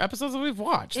Yeah. 4 episodes that we've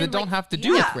watched that And, don't like, have to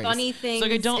do yeah, with race. funny So,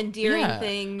 like, things, endearing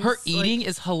things, Her eating like-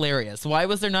 is hilarious. Why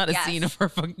was there not a Yes. scene of her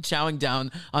chowing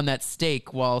down on that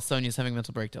steak while Sonya's having a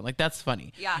mental breakdown? Like, that's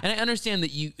funny. Yeah. And I understand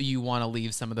that you want to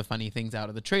leave some of the funny things out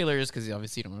of the trailers because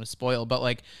obviously you don't want to spoil. But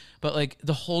like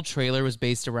the whole trailer was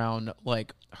based around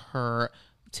like her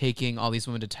taking all these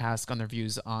women to task on their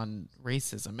views on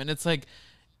racism, and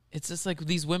it's just like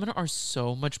these women are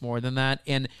so much more than that,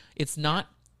 and it's not.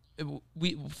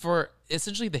 We for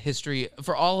essentially the history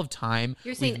for all of time.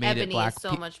 You're we've saying made it Ebony black is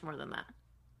so pe- much more than that.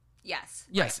 Yes.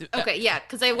 Yes. Okay, yeah,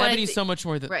 because I wanted Ebony's to, so much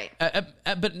more than right.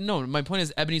 But no, my point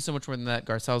is Ebony's so much more than that.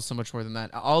 Garcelle's so much more than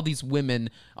that. All these women,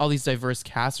 all these diverse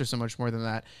casts are so much more than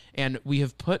that. And we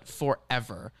have put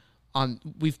forever on.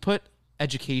 We've put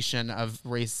education of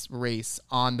race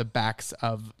on the backs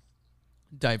of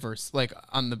diverse, like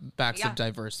on the backs Yeah. of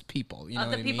diverse people. You know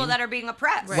Of the what people I mean? that are being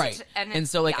oppressed. Right. And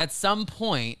so like yeah. at some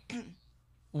point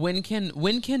when can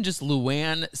just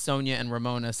Luann, Sonia, and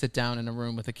Ramona sit down in a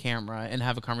room with a camera and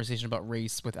have a conversation about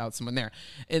race without someone there?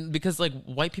 And because like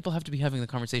white people have to be having the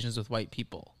conversations with white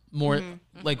people more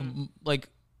like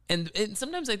and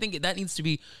sometimes I think that needs to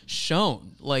be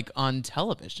shown like on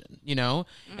television, you know?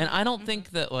 And I don't think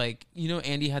that like, you know,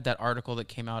 Andy had that article that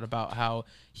came out about how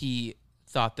he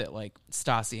thought that like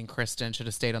Stassi and Kristen should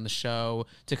have stayed on the show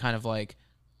to kind of like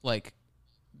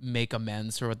make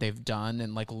amends for what they've done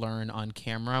and like learn on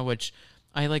camera, which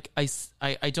I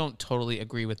don't totally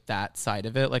agree with that side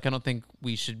of it. Like I don't think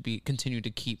we should continue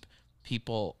to keep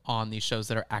people on these shows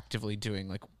that are actively doing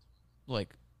like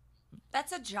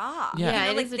That's a job. Yeah. Yeah, You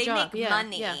know, it like is a they job. make Yeah,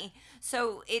 money. yeah.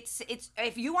 So it's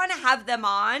if you want to have them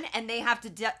on and they have to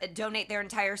donate their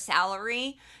entire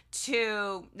salary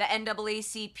to the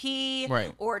NAACP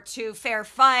Right. or to Fair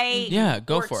Fight, Yeah,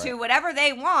 go or for to it. whatever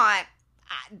they want.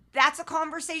 That's a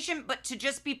conversation, but to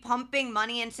just be pumping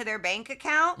money into their bank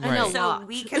account And a so lot.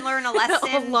 we can learn a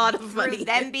lesson lot of through money.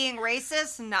 them being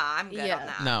racist, nah, I'm good Yeah. on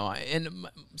that. no,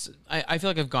 I feel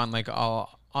like I've gone like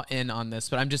all in on this,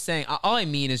 but I'm just saying all I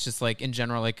mean is just like in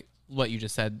general, like what you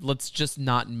just said. Let's just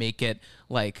not make it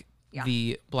like Yeah.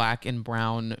 the black and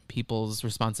brown people's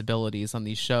responsibilities on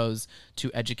these shows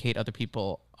to educate other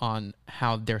people on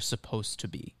how they're supposed to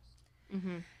be.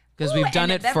 Because we've done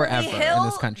And it forever in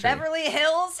this country. Beverly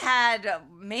Hills had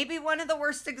maybe one of the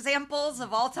worst examples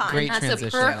of all time. Great That's a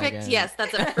transition, perfect, Elgin. yes,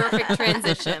 that's a perfect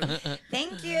transition.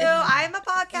 Thank you. I'm a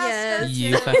podcaster. Yes.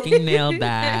 You fucking nailed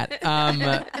that.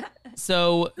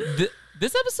 So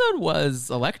this episode was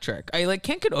electric. I like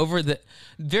can't get over that.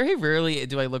 Very rarely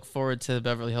do I look forward to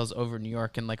Beverly Hills over New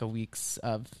York in like a week's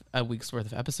worth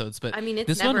of episodes. But I mean, it's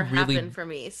this never one really happened for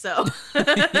me, so.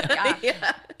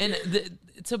 Yeah. And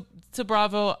to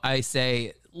Bravo, I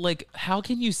say, like, how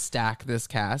can you stack this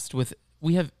cast with?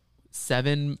 We have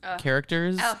 7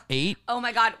 characters, 8. Oh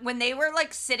my god, when they were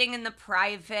like sitting in the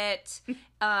private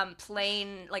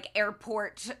plane like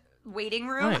airport waiting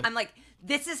room, Right. I'm like,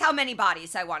 this is how many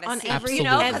bodies I want to On see. every- you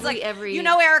know, 'cause, every- like, every- you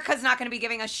know, Erica's not going to be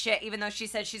giving us shit, even though she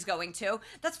said she's going to.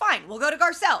 That's fine. We'll go to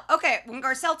Garcelle. Okay, when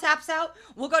Garcelle taps out,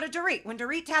 we'll go to Dorit. When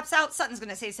Dorit taps out, Sutton's going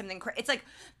to say something. It's like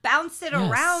bounce it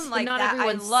around like Not that. I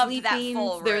everyone's love sleeping. that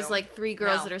full room. There's like 3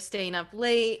 girls No. that are staying up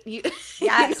late. You,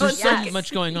 Yes, There's yes. so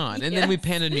much going on, and then we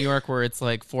pan to New York where it's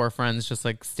like 4 friends just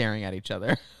like staring at each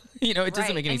other. You know, it doesn't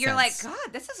Right. make any and you're sense. like,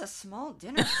 God, this is a small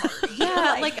dinner party.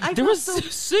 yeah, like I There felt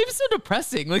was so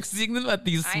depressing, like seeing them at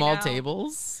these I small know.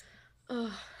 tables.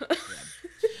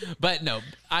 But no,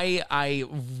 I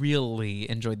really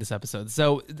enjoyed this episode.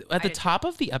 So at the did top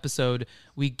of the episode,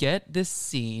 we get this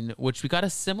scene, which we got a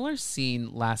similar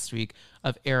scene last week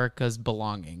of Erica's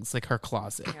belongings, like her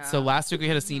closet. So last week we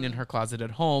had a scene in her closet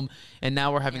at home, and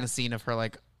now we're having a scene of her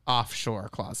like offshore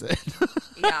closet.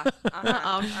 Yeah.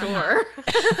 offshore.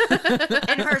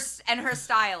 and her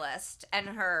stylist and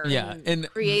her Yeah, and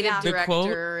Creative the director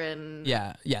quote, and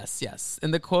yes.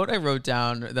 And the quote I wrote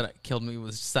down that killed me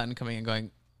was Sutton coming and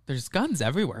going, "There's guns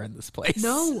everywhere in this place."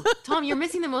 no, Tom, you're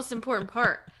missing the most important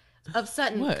part of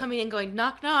Sutton What? coming and going,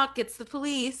 knock knock, it's the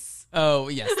police. Oh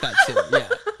yes, that too.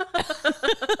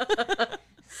 Yeah.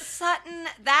 Sutton.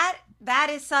 That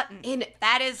is Sutton. In-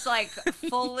 That is like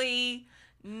fully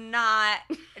not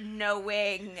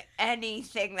knowing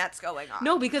anything that's going on.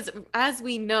 No, because as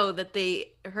we know that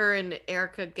her and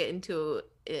Erica get into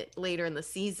it later in the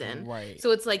season. Right.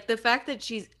 So it's like the fact that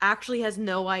she actually has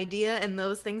no idea and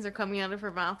those things are coming out of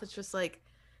her mouth, it's just like,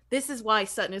 this is why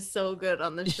Sutton is so good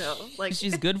on the show. Like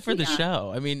She's good for the Yeah.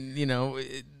 show. I mean, you know,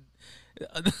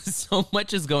 so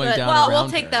much is going but, down well, around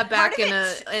we'll take her. that back Part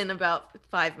of in about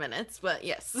 5 minutes, but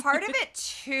yes. Part of it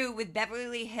too with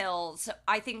Beverly Hills,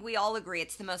 I think we all agree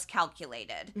it's the most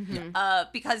calculated,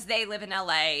 because they live in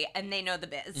LA and they know the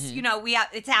biz. You know,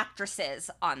 it's actresses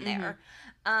on there.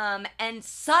 And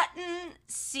Sutton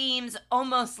seems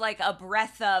almost like a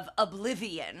breath of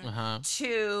oblivion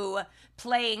to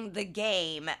playing the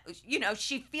game. You know,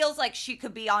 she feels like she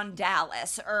could be on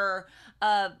Dallas or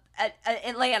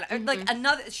Atlanta, or like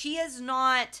another. She is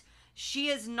not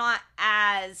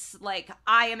as like,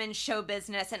 I am in show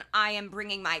business and I am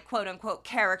bringing my quote unquote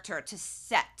character to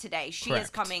set today. She is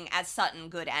coming as Sutton,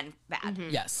 good and bad.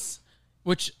 Yes.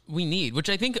 Which we need, which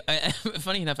I think,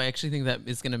 funny enough, I actually think that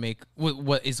is going to make,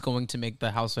 what is going to make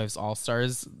the Housewives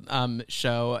All-Stars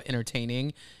show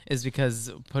entertaining is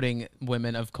because putting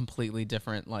women of completely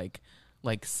different, like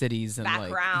cities and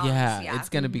backgrounds, it's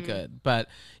going to be good. But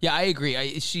yeah, I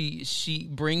agree. She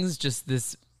brings just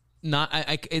this,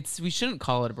 we shouldn't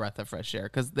call it a breath of fresh air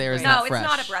because there's not fresh. No,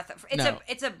 it's not a breath of,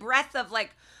 it's a breath of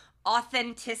like,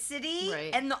 authenticity,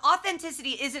 and the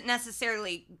authenticity isn't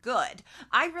necessarily good.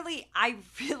 I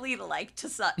really liked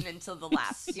Sutton until the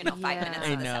last 5 minutes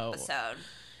of this episode.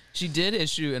 She did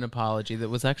issue an apology that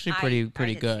was actually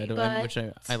pretty good, which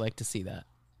I like to see that.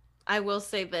 I will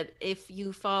say that if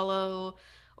you follow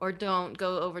or don't,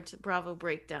 go over to Bravo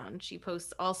Breakdown. She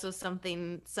posts also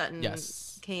something. Sutton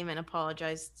came and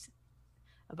apologized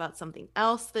about something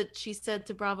else that she said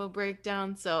to Bravo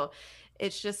Breakdown. So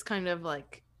it's just kind of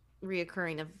like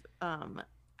reoccurring of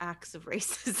acts of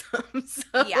racism.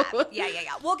 So. Yeah.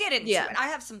 We'll get into it. I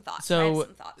have some thoughts. When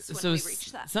we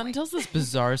reach that Sutton tells this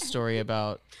bizarre story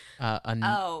about a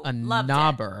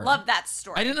knobber. Love that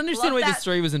story. I didn't understand why this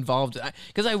story was involved,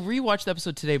 because I rewatched the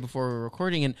episode today before we were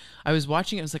recording, and I was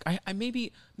watching it. I was like, I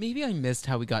maybe I missed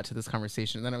how we got to this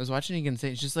conversation. And then I was watching it again,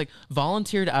 and she's like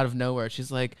volunteered out of nowhere.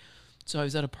 She's like, so I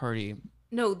was at a party.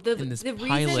 No, the reason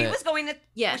pilot. she was going to.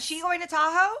 Yes. Was she going to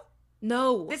Tahoe?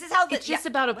 No, this is how it's just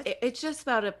about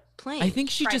a plane. I think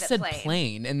she just said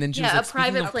plane, and then she was like, a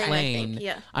private plane.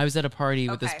 I was at a party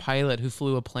with this pilot who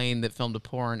flew a plane that filmed a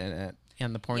porn in it,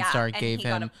 and the porn star gave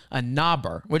him a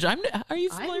knobber. Which are you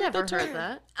familiar with that term? I've never heard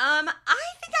that. I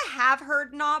think I have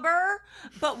heard knobber,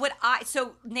 but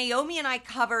so Naomi and I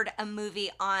covered a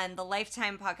movie on the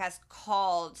Lifetime podcast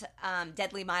called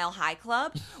Deadly Mile High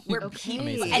Club, where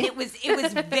people, and it was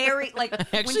very like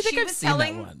I actually think I've seen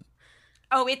that one.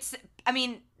 Oh,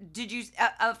 did you,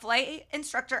 a flight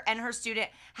instructor and her student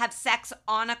have sex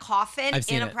on a coffin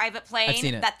in a private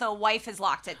plane that the wife is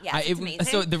locked in? Yeah, it's amazing.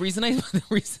 So the reason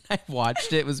I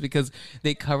watched it was because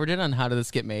they covered it on How Did This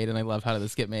Get Made, and I love How Did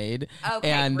This Get Made. Okay,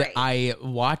 and great. I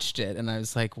watched it, and I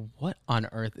was like, what on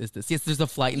earth is this? Yes, there's a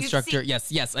flight instructor.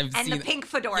 Yes, I've seen the pink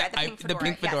fedora. The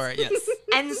pink fedora, yes.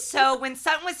 And so when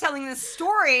Sutton was telling this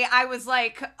story, I was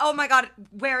like, oh my God,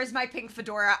 where is my pink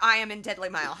fedora? I am in Deadly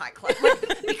Mile High Club.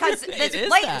 Because this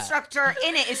flight instructor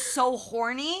in it is so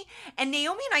horny. And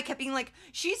Naomi and I kept being like,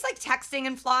 she's like texting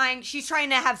and flying. She's trying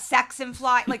to have sex and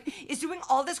fly. Like, is doing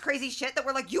all this crazy shit that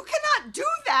we're like, you cannot do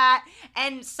that.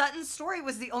 And Sutton's story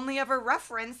was the only ever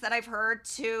reference that I've heard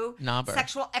to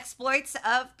sexual exploits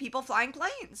of people flying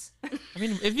planes. I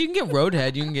mean, if you can get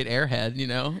roadhead, you can get airhead, you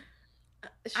know?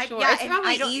 Sure, it's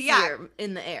probably easier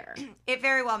in the air. It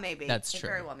very well may be. That's true.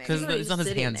 Very well may be. Because it's not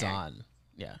as hands-on.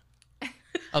 Yeah.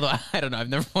 Although I don't know, I've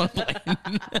never flown a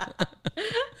plane.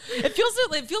 It feels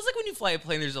like when you fly a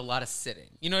plane, there's a lot of sitting.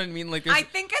 You know what I mean? Like I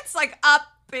think it's like up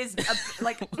is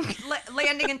like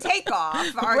landing and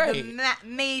takeoff are the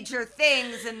major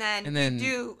things, and then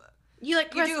you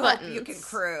press do buttons. hope you can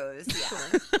cruise.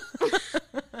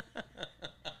 Yeah.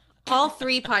 All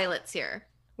three pilots here.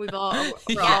 We're all pilots.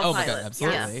 Oh my God,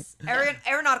 absolutely. Yes.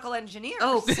 Aeronautical engineers.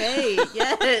 Okay,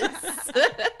 yes.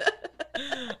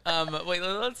 Wait,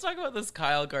 let's talk about this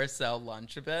Kyle Garcelle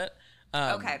lunch a bit.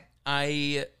 Okay.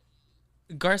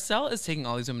 Garcelle is taking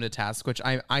all these women to task, which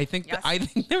I think I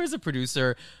think there was a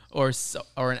producer or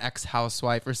an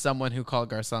ex-housewife or someone who called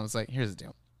Garcelle and was like, "Here's the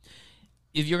deal.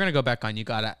 If you're gonna go back on, you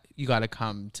gotta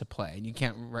come to play, and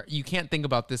you can't think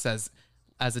about this as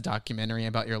a documentary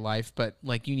about your life, but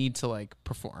like you need to like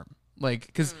perform, like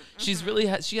because she's really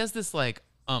she has this like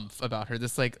umph about her,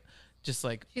 this like just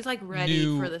like she's like ready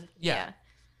for the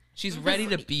she's ready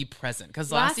to be present,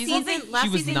 because last season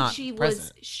she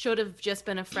should have just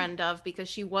been a friend of, because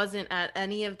she wasn't at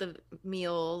any of the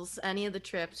meals, any of the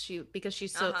trips, because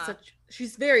she's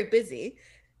she's very busy.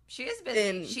 She is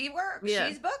busy. She works.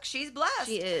 She's booked. She's blessed.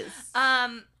 She is.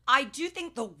 I do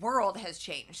think the world has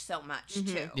changed so much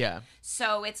too. Yeah.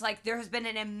 So it's like there's been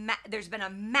a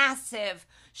massive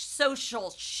social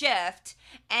shift,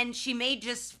 and she may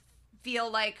just feel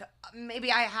like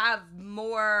maybe I have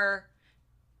more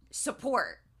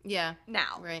support Yeah.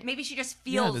 now. Right. Maybe she just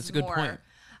feels that's a good more. point.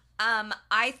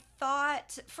 I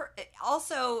thought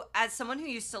also as someone who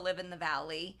used to live in the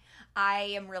Valley, I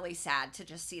am really sad to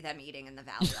just see them eating in the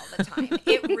Valley all the time.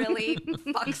 It really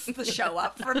fucks the show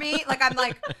up for me. Like, I'm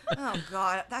like, oh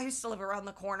God, I used to live around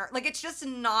the corner. Like, it's just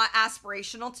not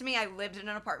aspirational to me. I lived in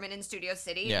an apartment in Studio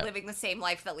City, living the same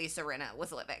life that Lisa Rinna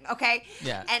was living, okay?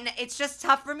 Yeah. And it's just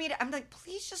tough for me to, I'm like,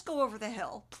 please just go over the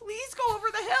hill. Please go over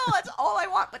the hill. That's all I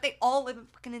want. But they all live in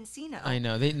fucking Encino. I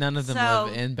know. None of them So,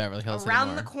 live in Beverly Hills around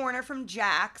anymore. the corner from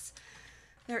Jack's,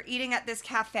 they're eating at this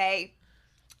cafe.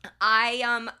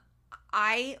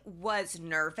 I was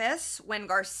nervous when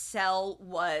Garcelle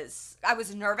I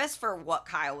was nervous for what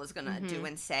Kyle was going to do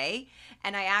and say.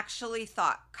 And I actually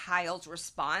thought Kyle's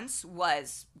response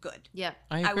was good. Yeah.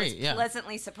 I agree. was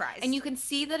pleasantly surprised. And you can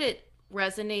see that it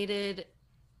resonated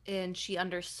and she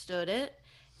understood it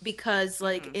because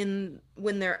like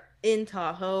when they're in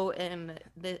Tahoe and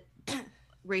the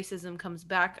racism comes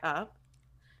back up,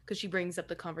 because she brings up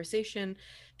the conversation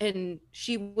and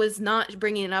she was not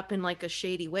bringing it up in like a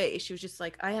shady way. She was just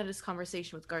like, I had this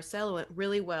conversation with Garcelle, it went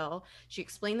really well. She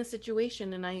explained the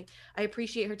situation and I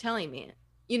appreciate her telling me.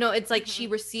 You know, it's like she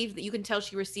received that. You can tell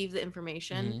she received the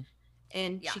information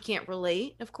and she can't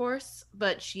relate, of course,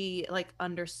 but she like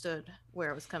understood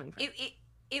where it was coming from.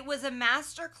 It was a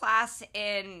master class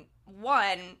in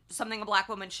one, something a black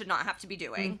woman should not have to be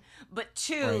doing, but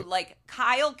two, like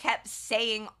Kyle kept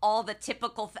saying all the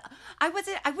typical. I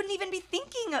wouldn't even be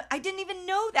thinking. I didn't even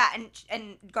know that.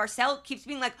 And Garcelle keeps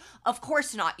being like, "Of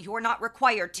course not. You're not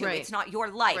required to. It's not your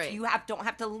life. Right. You don't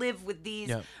have to live with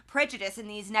these prejudice and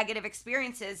these negative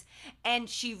experiences." And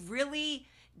she really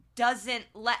doesn't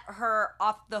let her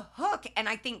off the hook, and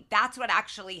I think that's what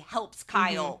actually helps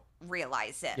Kyle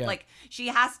realize it. Like, she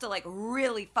has to like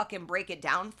really fucking break it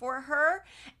down for her,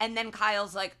 and then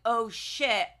Kyle's like, oh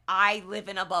shit, I live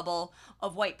in a bubble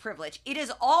of white privilege. It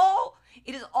is all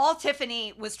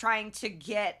Tiffany was trying to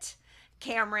get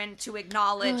Cameron to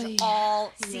acknowledge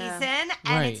all season.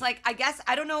 And it's like, I guess,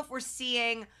 I don't know if we're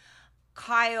seeing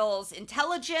Kyle's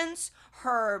intelligence,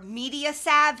 her media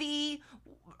savvy,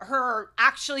 her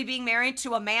actually being married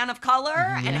to a man of color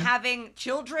and having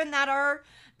children that are,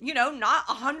 you know, not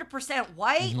 100%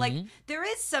 white. Like, there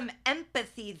is some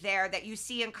empathy there that you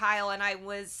see in Kyle, and I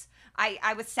was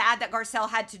sad that Garcelle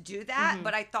had to do that,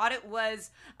 but I thought it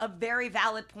was a very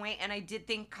valid point, and I did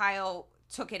think Kyle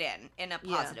took it in a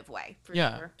positive way. For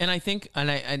sure. And I think,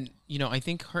 I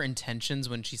think her intentions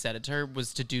when she said it to her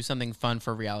was to do something fun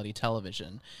for reality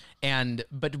television,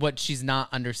 but what she's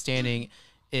not understanding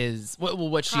is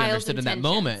what she understood in that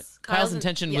moment. Kyle's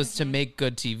intention was to make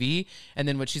good TV, and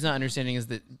then what she's not understanding is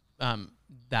that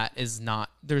that is not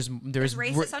there's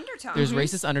racist undertones. There's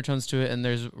racist undertones to it, and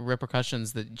there's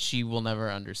repercussions that she will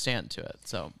never understand to it.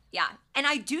 So yeah, and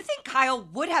I do think Kyle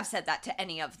would have said that to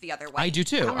any of the other white. I do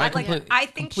too. I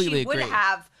think she would agree.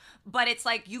 have. But it's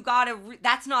like, you gotta,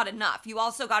 that's not enough. You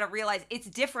also gotta realize it's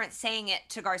different saying it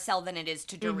to Garcelle than it is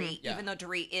to Dorit, even though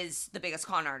Dorit is the biggest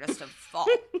con artist of all,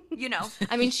 you know?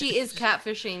 I mean, she is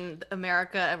catfishing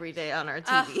America every day on our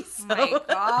TV. Oh my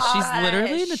God. She's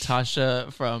literally Natasha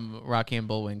from Rocky and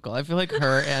Bullwinkle. I feel like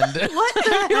her and... What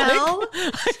the hell?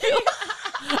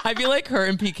 I feel like her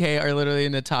and PK are literally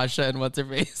Natasha and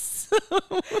what's-her-face.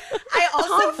 I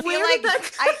also feel like...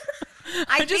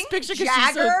 I just picture because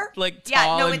Jagger, she's so like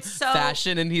tall and so,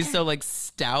 fashion, and he's so like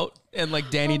stout and like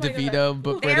Danny DeVito,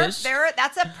 but British.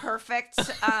 That's a perfect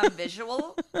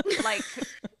visual like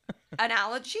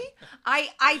analogy.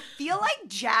 I feel like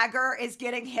Jagger is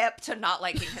getting hip to not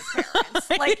liking his parents.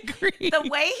 Like the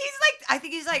way he's like, I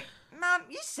think he's like, Mom,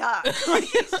 you suck. Like,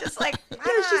 he's just like,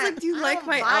 she's like, do you like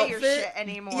my buy your outfit shit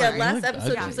anymore? Yeah, last look episode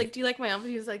ugly. she was like, do you like my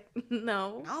outfit? He was like,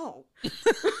 no.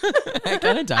 I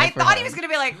kind of died. I thought he was gonna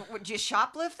be like, would you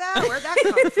shoplift that? Where'd that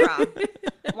come from?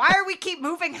 Why are we keep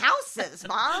moving houses,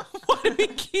 Mom? Why do we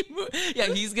keep Yeah,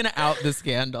 he's gonna out the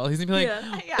scandal. He's gonna be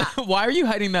like, why are you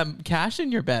hiding that cash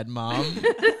in your bed, Mom?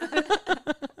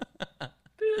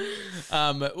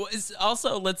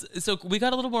 Also, so we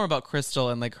got a little more about Crystal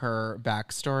and like her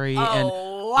backstory, and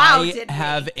I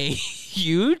have a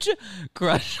huge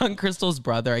crush on Crystal's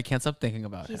brother. I can't stop thinking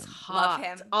about him. He's hot. Love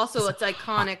him. Also, it's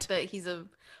iconic that he's a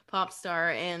pop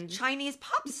star and Chinese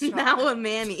pop star. now a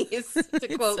mayonnaise, to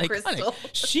quote It's Crystal. iconic.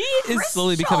 She is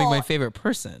slowly becoming my favorite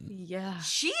person. Yeah.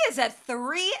 She is a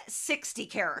 360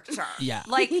 character. Yeah.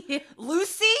 Like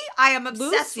Lucy, I am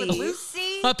obsessed with Lucy.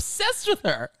 Lucy. Obsessed with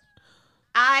her.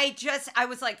 I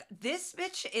was like, this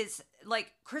bitch is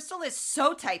like, Crystal is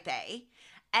so type A.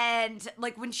 And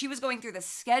like when she was going through the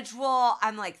schedule,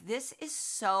 I'm like, this is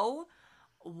so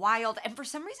wild. And for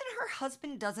some reason, her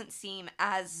husband doesn't seem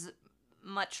as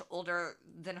much older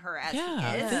than her as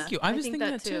Yeah, he is. thank you. I was think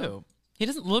thinking that that too. too. He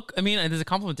doesn't look, I mean, it is a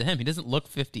compliment to him. He doesn't look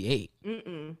 58.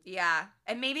 Mm-mm. Yeah.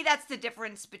 And maybe that's the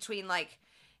difference between like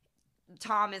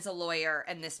Tom is a lawyer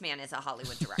and this man is a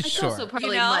Hollywood director. It's Sure. also probably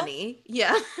You know? money.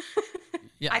 Yeah.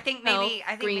 Yeah. I think Health,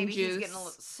 maybe green he's juice. getting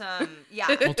some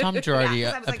Well, Tom Girardi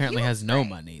Yeah, 'cause I was like, apparently he has looks no great.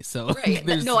 money, so Right.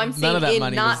 there's No, I'm none saying of that in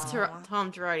money not was-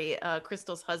 Tom Girardi,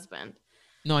 Crystal's husband.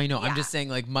 No, I know. I'm Yeah. just saying,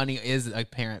 like, money is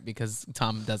apparent because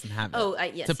Tom doesn't have it. Oh,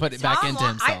 yes. to put it back Tom into wa-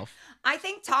 himself. I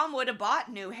think Tom would have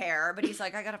bought new hair, but he's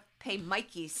like, I gotta pay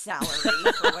Mikey's salary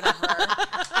for whatever,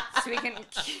 so we can.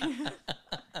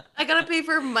 I gotta pay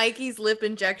for Mikey's lip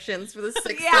injections for the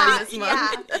 6th Yeah, time this yeah.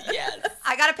 month. Yes.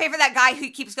 I gotta pay for that guy who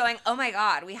keeps going. Oh my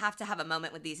god, we have to have a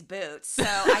moment with these boots, so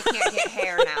I can't get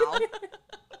hair now.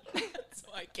 So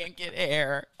I can't get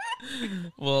hair.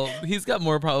 Well, he's got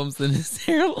more problems than his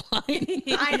hairline.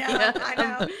 I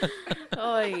know.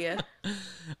 Oh yeah.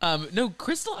 No,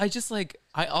 Crystal, I was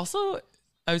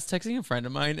texting a friend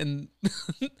of mine, and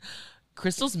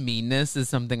Crystal's meanness is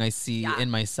something I see Yeah. in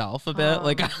myself a bit. Oh,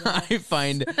 Like I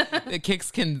find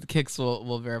Kix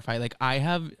will verify. Like I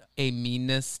have a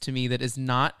meanness to me that is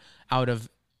not out of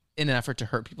in an effort to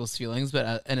hurt people's feelings,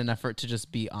 but in an effort to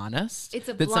just be honest. It's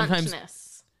a that sometimes,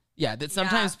 bluntness. yeah, that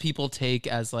sometimes people take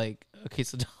as like, okay,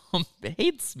 so Tom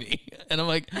hates me, and I'm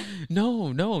like,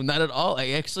 no, not at all. I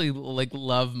actually like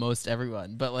love most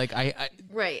everyone, but like I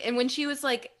Right. And when she was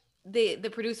like, the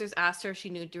producers asked her if she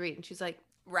knew Dorit, and she's like,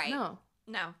 Right. no.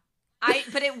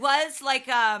 But it was like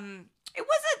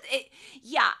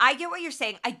yeah, I get what you're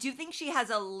saying. I do think she has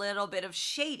a little bit of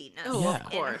shadiness Oh, Yeah. of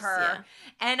course. in her. Yeah.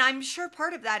 And I'm sure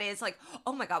part of that is like,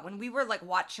 oh my god, when we were like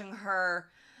watching her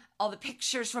all the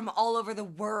pictures from all over the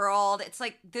world, it's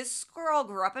like this girl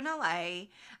grew up in LA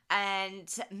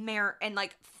and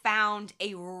like found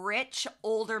a rich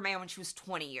older man when she was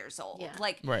 20 years old. Yeah.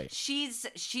 Like Right. she's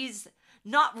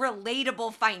not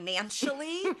relatable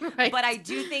financially, Right. but I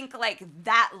do think like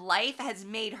that life has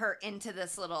made her into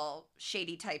this little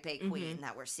shady type A queen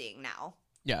that we're seeing now.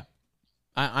 yeah,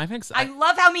 I think so. I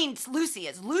love how mean Lucy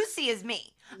is. Lucy is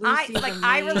me. Lucy's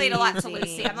I relate a lot to amazing.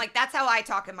 Lucy. I'm like, that's how I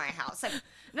talk in my house. Like,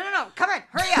 no, come on,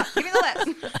 hurry up, give me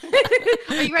the list.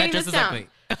 Are you writing That this dresses like down? me.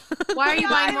 Why are you Yeah,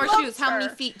 buying I more loved shoes? How many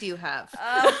her. feet do you have?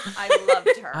 I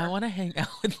loved her. I want to hang out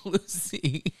with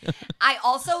Lucy. I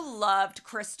also loved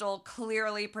Crystal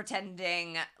clearly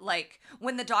pretending like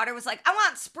when the daughter was like, I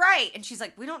want Sprite. And she's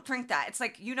like, we don't drink that. It's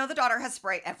like, the daughter has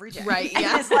Sprite every day. Right, And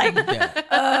yeah. it's like,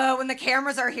 Yeah. when the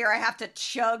cameras are here, I have to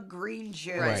chug green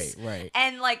juice. Right.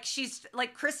 And like, she's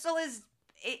like, Crystal is.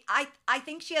 I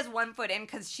think she has one foot in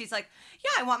because she's like, yeah,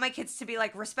 I want my kids to be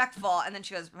like respectful, and then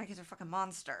she goes, my kids are fucking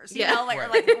monsters, you Yeah. know, like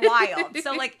Right. or like wild.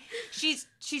 So like she's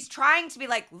trying to be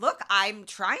like, look, I'm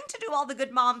trying to do all the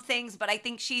good mom things, but I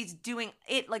think she's doing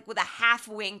it like with a half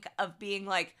wink of being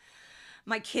like,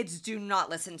 my kids do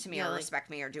not listen to me Yeah, or like- respect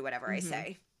me or do whatever I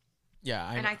say,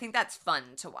 Yeah, and I think that's fun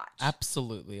to watch.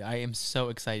 absolutely. I am so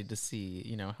excited to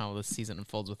see, how this season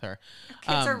unfolds with her.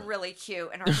 Kids are really cute,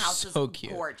 and her house so is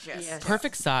cute. gorgeous. Yes.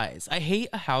 Perfect size. I hate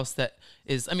a house that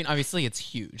is. I mean, obviously it's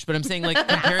huge, but I'm saying like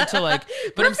compared to like.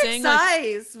 But I'm Perfect saying like.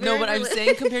 size. No, but I'm Very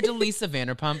saying compared to Lisa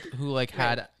Vanderpump, who like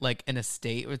had like an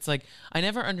estate, it's like I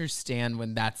never understand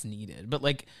when that's needed. But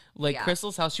like Yeah.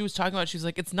 Crystal's house, she was talking about, she was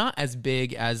like, it's not as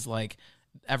big as like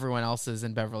everyone else's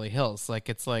in Beverly Hills. Like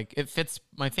it's like it fits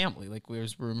my family. Like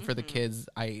there's room for the kids.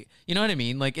 You know what I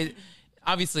mean? Like it.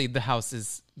 Obviously, the house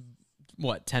is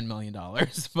what $10 million,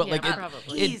 but Yeah, like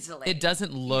probably. Easily. it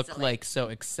doesn't look Easily. like so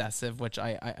excessive, which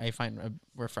I find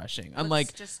refreshing.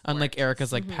 just Unlike gorgeous.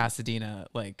 Erica's like Pasadena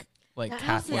That house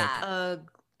Catholic. is Yeah. ugly.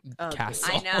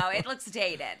 Castle. I know, it looks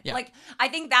dated. Yeah. Like I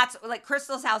think that's like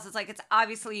Crystal's house is like it's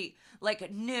obviously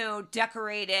like new,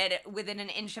 decorated within an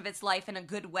inch of its life in a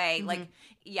good way. Like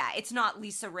yeah, it's not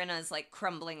Lisa Rinna's like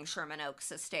crumbling Sherman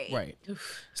Oaks estate. Right.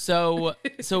 So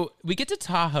we get to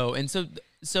Tahoe, and so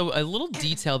a little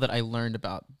detail that I learned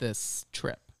about this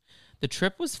trip. The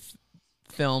trip was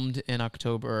filmed in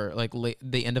October, like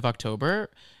the end of October,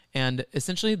 and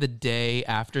essentially the day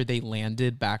after they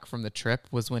landed back from the trip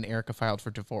was when Erica filed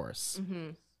for divorce.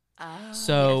 Oh,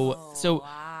 So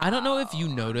I don't know if you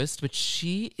noticed, but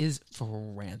she is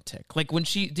frantic. Like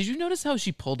did you notice how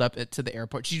she pulled up to the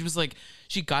airport? She was like,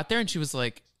 she got there and she was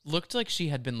like, looked like she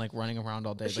had been like running around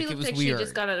all day. She Like it looked was like weird. she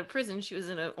just got out of prison. She was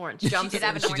in an orange jumpsuit. did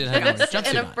have an She did have an orange jumpsuit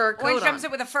and a on. fur coat Orange on.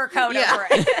 jumpsuit with a fur coat Yeah. over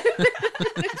it.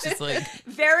 It's just like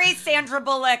Very Sandra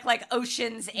Bullock, like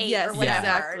Ocean's 8 Yes, or whatever.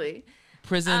 exactly.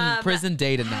 prison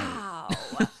day tonight. Wow.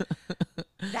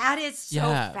 That is so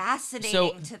Yeah. fascinating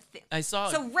So, to think. I saw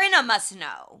So Rinna must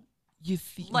know. you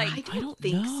think like, I don't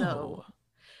think know. so.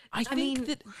 I think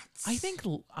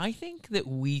that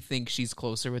we think she's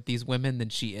closer with these women than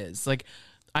she is. Like,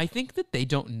 I think that they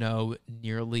don't know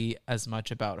nearly as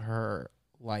much about her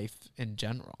life in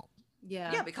general.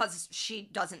 Yeah, because she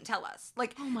doesn't tell us.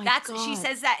 Like, Oh my she God.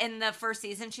 says that in the first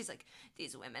season. She's like,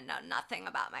 these women know nothing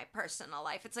about my personal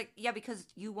life. It's like, yeah, because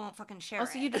you won't fucking share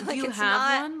Also, it. you, Like, you it's have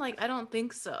not- one? Like, I don't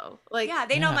think so. Like, Yeah,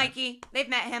 they know Yeah. Mikey. They've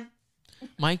met him.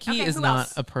 Mikey Okay, is who not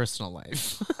else? a personal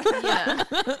life. yeah.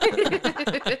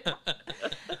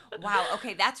 Wow.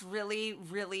 Okay, that's really,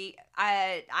 really.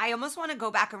 I almost want to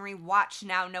go back and rewatch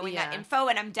now, knowing that Yeah. info,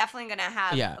 and I'm definitely gonna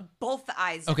have Yeah. both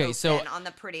eyes Okay, open so- on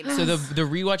the pretty. So Mess. the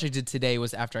rewatch I did today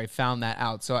was after I found that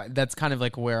out. So that's kind of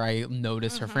like where I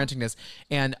noticed her franticness.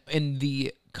 And in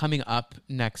the coming up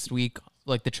next week,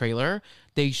 like the trailer,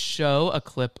 they show a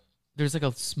clip. There's like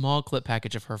a small clip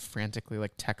package of her frantically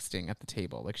like texting at the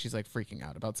table, like she's like freaking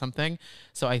out about something.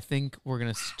 So I think we're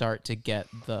gonna start to get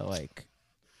the like,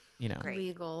 you know, Great.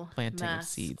 Legal planting of mess.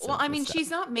 seeds Well, of I the mean, stuff. she's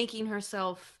not making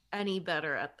herself any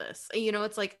better at this. You know,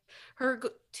 it's like her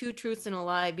two truths and a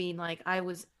lie being like, I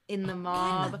was in the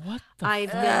mob. What the I've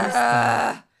fuck been- is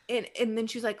that? And then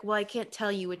she's like, well, I can't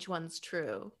tell you which one's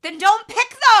true. Then don't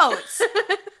pick those.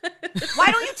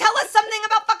 Why don't you tell us something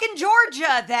about fucking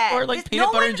Georgia then? Or like This- peanut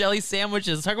no butter one- and jelly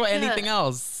sandwiches. Talk about Yeah. anything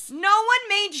else. No one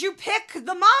made you pick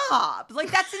the mob.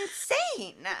 Like, that's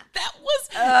insane. That was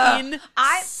I-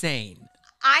 insane.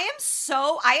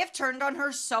 I have turned on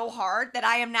her so hard that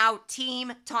I am now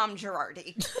team Tom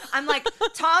Girardi. I'm like,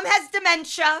 Tom has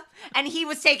dementia and he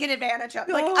was taken advantage of.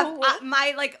 Like, No.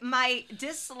 my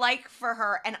dislike for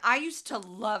her, and I used to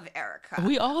love Erica.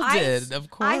 We all did, of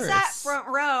I sat course. front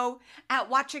row at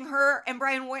watching her and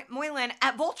Brian Moylan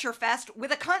at Vulture Fest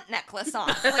with a cunt necklace on.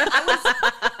 Like,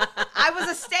 I was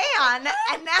a stan,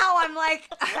 and now I'm like,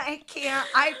 I can't.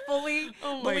 I fully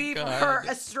Oh my believe God. her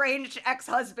estranged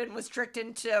ex-husband was tricked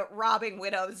into robbing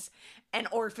widows and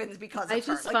orphans because of I her.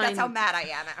 just Like, that's how find- mad I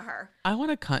am at her. I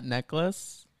want a cunt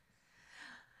necklace.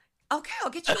 Okay, I'll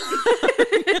get you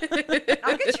one.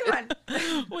 I'll get you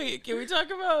one. Wait, can we talk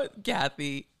about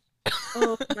Kathy?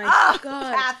 Oh my Oh,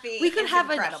 god. Kathy We could is have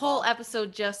incredible. a whole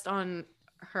episode just on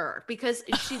her because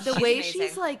the She's way amazing.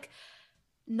 she's like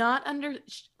not under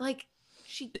like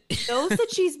she knows that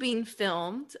she's being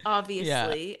filmed,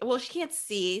 obviously. Well, she can't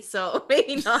see, so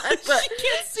maybe not, but She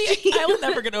can't see. I will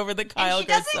never get over the Kyle And she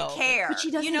doesn't Garcelle. care. But she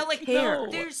You know, doesn't like care.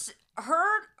 there's her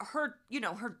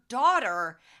her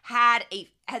daughter has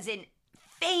a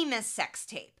famous sex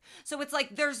tape. So it's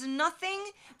like there's nothing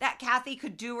that Kathy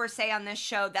could do or say on this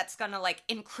show that's gonna like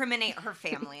incriminate her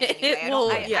family in any way.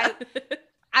 Well, yeah.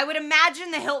 I would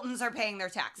imagine the Hiltons are paying their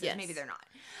taxes. Yes. Maybe they're not.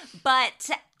 But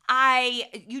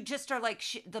you just are like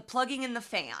the plugging in the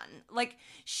fan. Like,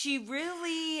 she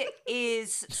really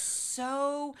is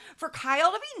so, for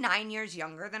Kyle to be 9 years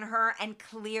younger than her and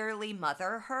clearly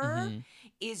mother her Mhm.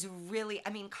 is really,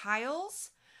 I mean,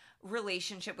 Kyle's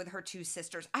relationship with her two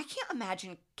sisters, I can't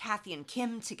imagine Kathy and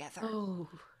Kim together. Oh,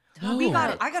 No.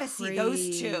 I gotta see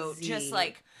those two just crazy.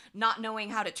 like not knowing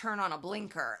how to turn on a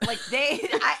blinker. Like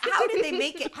how did they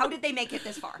make it? How did they make it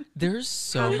this far? There's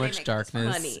How so do they much make this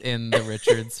darkness funny? in the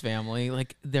Richards family.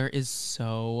 Like, there is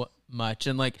so much.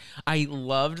 And like, I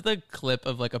loved the clip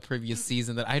of like a previous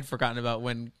season that I had forgotten about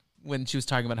when she was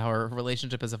talking about how her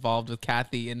relationship has evolved with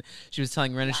Kathy, and she was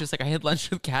telling Renna, she was like, I had lunch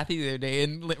with Kathy the other day,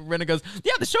 and Renna goes,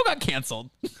 yeah, the show got canceled.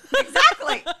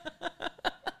 Exactly.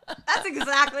 That's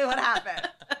exactly what happened.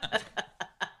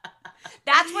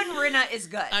 That's when Rinna is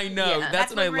good. I know. Yeah.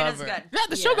 That's what I when love Rinna's her. good. Yeah,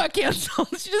 the show Yeah. got canceled.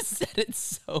 She just said it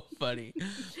so funny.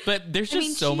 But there's I just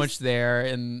mean, so much she's- there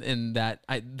in that.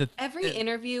 every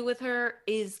interview with her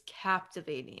is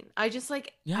captivating. I just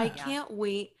like I Yeah. can't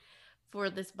wait for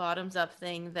this bottoms up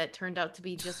thing that turned out to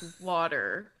be just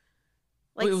water.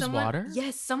 Wait, it was water?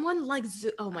 Yes, someone like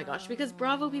oh my gosh, because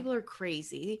Bravo Oh. people are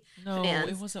crazy. No, fans.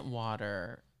 it wasn't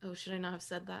water. Oh, should I not have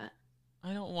said that?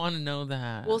 I don't want to know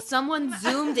that. Well, someone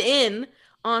zoomed in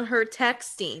on her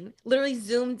texting, literally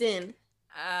zoomed in,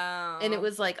 Oh. and it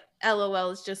was like, "LOL,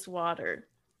 it's just water."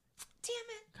 damn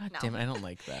it. God No. damn it, I don't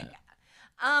like that.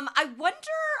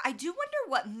 I do wonder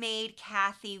what made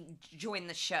Kathy join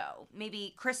the show.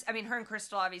 Maybe her and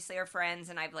Crystal obviously are friends,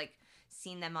 and I've like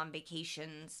seen them on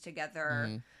vacations together.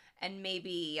 Mhm. And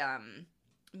maybe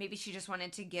she just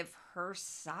wanted to give her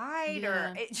side,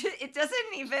 Yeah. or it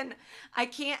doesn't even,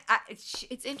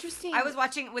 It's interesting. I was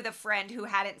watching it with a friend who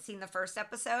hadn't seen the first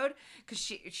episode because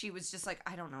she was just like,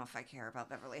 I don't know if I care about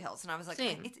Beverly Hills, and I was like,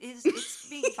 Same. it's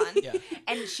being fun. Yeah.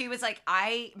 And she was like,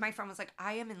 my friend was like,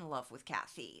 I am in love with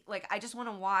Kathy. Like, I just want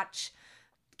to watch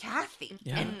Kathy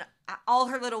Yeah. and all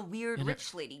her little weird And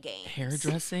rich lady games.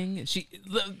 Hairdressing.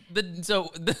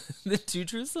 The Two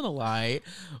Truths and a Lie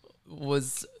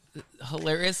was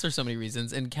hilarious for so many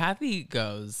reasons. And Kathy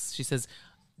goes, she says,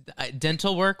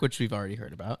 dental work, which we've already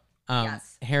heard about.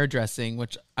 Yes. Hairdressing,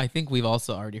 which I think we've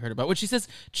also already heard about. Which she says,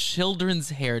 children's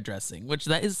hairdressing, which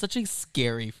that is such a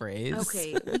scary phrase.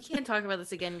 Okay, we can't talk about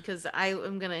this again because I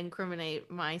am going to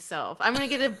incriminate myself. I'm going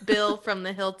to get a bill from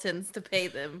the Hiltons to pay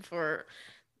them for.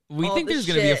 We all think the there's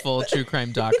going to be a shit. full true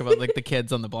crime doc about like the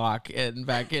kids on the block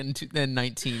back in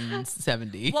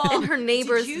 1970. Well, And her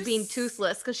neighbor's did you being s-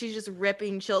 toothless because she's just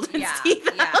ripping children's Yeah, teeth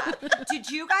out. yeah. Did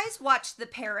you guys watch the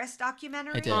Paris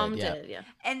documentary? I did. Mom yeah. did, yeah.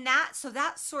 And that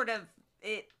sort of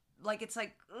it, like it's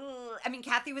like, ugh. I mean,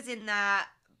 Kathy was in that,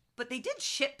 but they did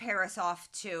ship Paris off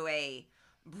to a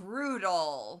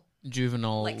brutal,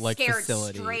 Juvenile like scared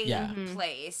facility. straight Yeah. Mhm.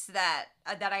 place that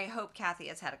I hope Kathy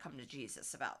has had to come to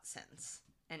Jesus about since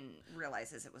and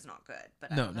realizes it was not good.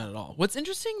 But I No, don't know. not at all. What's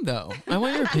interesting though, I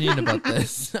want your opinion about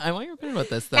this. I want your opinion about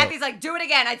this though. Kathy's like, do it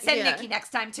again. I'd send Yeah. Nikki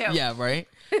next time too. Yeah, right.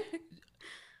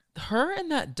 Her in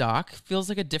that doc feels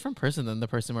like a different person than the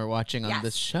person we're watching on Yes.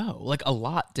 this show. Like a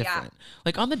lot Yeah. different.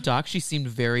 Like on the doc, she seemed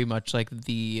very much like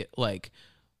the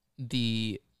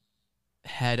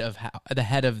head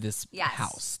of this Yes.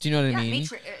 house. Do you know what I mean?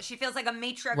 She feels like a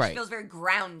matriarch. Right. She feels very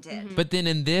grounded. Mhm. But then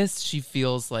in this, she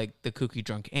feels like the kooky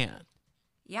drunk aunt,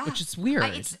 Yeah. which is weird.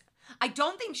 I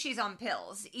don't think she's on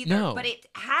pills either, No. but it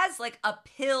has like a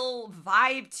pill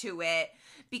vibe to it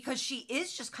because she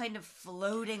is just kind of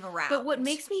floating around. But what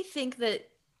makes me think that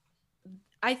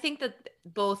I think that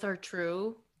both are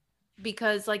true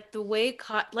because like the way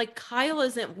Kyle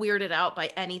isn't weirded out by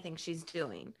anything she's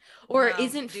doing or No,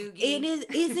 isn't Doogie.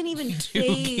 isn't even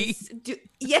Doogie. phased.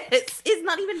 Yes, is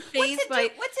not even phased by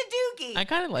what's a doogie? I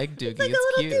kind of like Doogie. like It's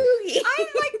a cute. little doogie. I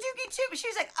like doogie too, but she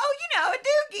was like, oh, a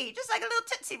doogie, just like a little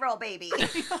Tootsie Roll baby.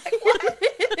 Like, what?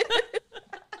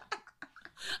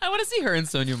 I want to see her and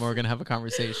Sonia Morgan have a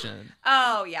conversation.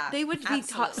 Oh yeah, They would be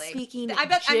absolutely. speaking I'm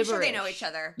sure they know gibberish. each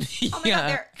other. Oh my yeah,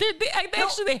 god, they're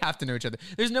actually they have to know each other.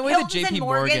 There's no way that Hiltons JP and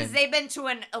Morgans. Morgan. They've been to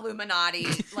an Illuminati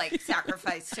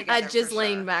sacrifice together. At for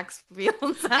Ghislaine sure.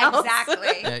 Maxfield's house. Exactly.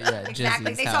 Yeah, Exactly.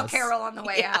 Jizzy's They saw house. Carol on the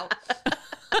way out.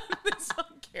 This on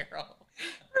Carol.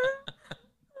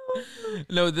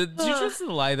 No, the Two Truths and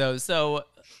a Lie though. So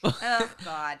Oh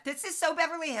God, this is so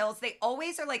Beverly Hills. They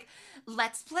always are like,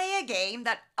 let's play a game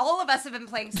that all of us have been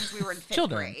playing since we were in fifth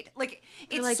Children. grade. Like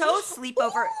it's like, so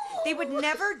sleepover. They would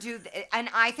never do, and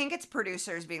I think it's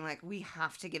producers being like, we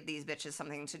have to give these bitches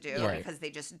something to do Right. because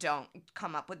they just don't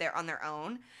come up with on their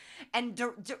own. And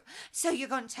so you're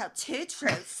going to tell two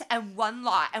truths and one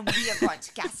lie, and we are going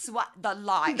to guess what the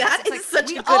lie is. That It's is such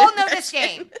we a good all know this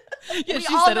impression. game. yeah, We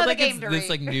she all said know it the like game, it's this Dorit.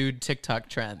 like nude TikTok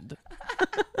trend.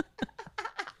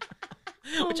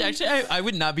 Which actually, I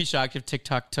would not be shocked if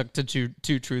TikTok took to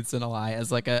two truths and a lie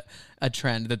as like a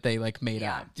trend that they like made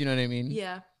Yeah. up. Do you know what I mean?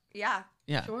 Yeah, Yeah.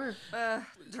 Yeah. sure.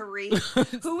 Dorit.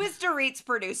 Who is Dorit's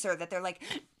producer that they're like,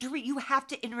 Dorit, you have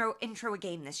to intro a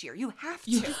game this year. You have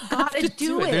to. You Gotta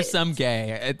do it. There's some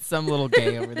gay. It's some little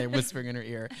gay over there whispering in her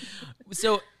ear.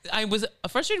 So I was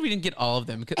frustrated we didn't get all of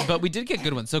them, but we did get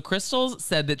good ones. So Crystal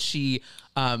said that she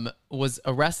was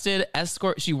arrested,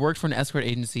 she worked for an escort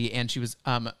agency, and she was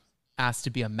asked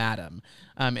to be a madam.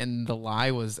 And the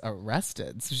lie was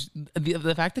arrested. So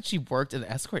the fact that she worked at an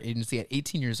escort agency at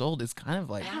 18 years old is kind of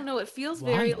like, I don't know. It feels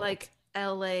very Wild. like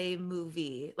LA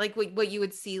movie, like what you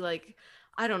would see. Like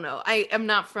I don't know. I am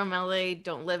not from LA.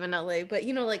 Don't live in LA, but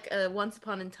like Once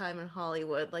Upon a Time in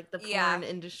Hollywood, like the porn Yeah.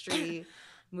 industry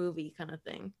movie kind of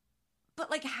thing. But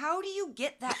like, how do you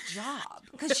get that job?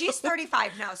 Because she's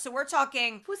 35 now, so we're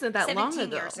talking. It wasn't that long 17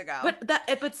 ago. years ago.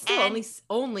 But still And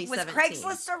only Was 17.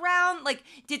 Craigslist around? Like,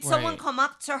 did someone Right. come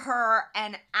up to her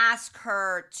and ask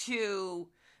her to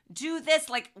do this?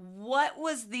 Like, what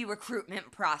was the recruitment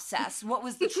process? What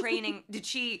was the training? Did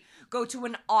she go to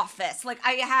an office? Like,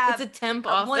 I have It's a temp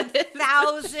office.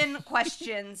 1,000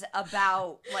 questions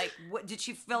about, like, what did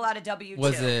she fill out a W-2?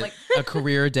 was it like, a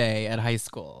career day at high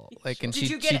school? Like, and did she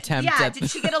you get temped yeah? at Did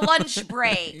she get a lunch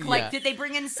break? Like, Yeah. did they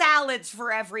bring in salads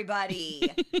for everybody?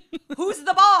 Who's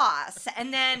the boss?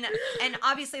 And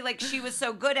obviously, like, she was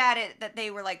so good at it that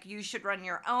they were like, you should run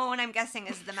your own. I'm guessing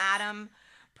is the madam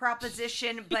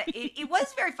proposition. But it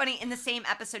was very funny in the same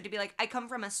episode to be like, I come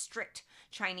from a strict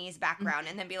Chinese background,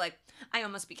 and then be like, I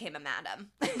almost became a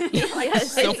madam.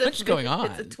 Yes, So it's a- much going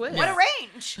It's a on. twist. What a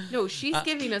range! No, she's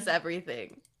giving us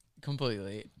everything.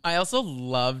 Completely. I also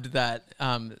loved that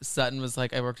Sutton was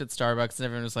like, I worked at Starbucks, and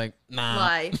everyone was like, nah.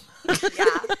 Lie. Yeah.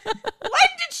 When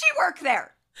did she work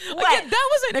there? When? Again, that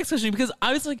was my next question because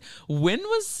I was like, when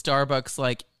was Starbucks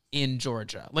like in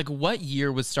Georgia? Like, what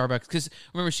year was Starbucks? Because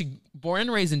remember, she born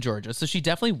and raised in Georgia, so she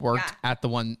definitely worked at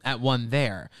one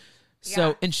there.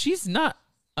 So, and she's not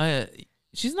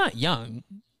young.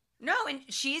 No, and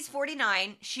she's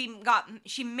 49.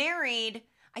 She married,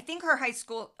 I think her high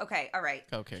school. Okay, all right.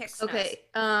 Okay. Okay.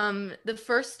 The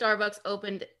first Starbucks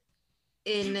opened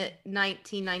in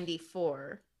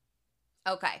 1994.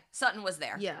 Okay, Sutton was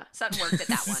there. Yeah. Sutton worked at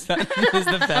that one. Sutton is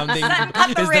the founding, Sutton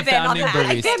cut the ribbon on that.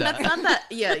 barista. That's not that.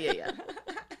 Yeah.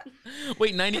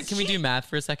 Wait, 90. Can we do math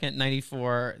for a second?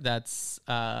 94. That's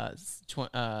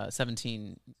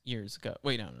 17 years ago.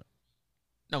 Wait, no,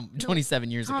 27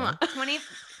 years ago.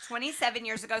 27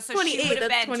 years ago. So 28, she would have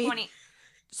that's been 20. 20.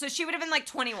 So she would have been like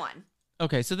 21.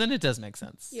 Okay, so then it does make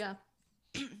sense. Yeah.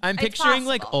 I'm It's picturing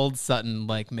like possible. old Sutton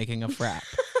like making a frap.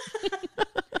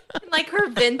 Like her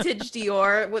vintage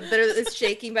Dior that is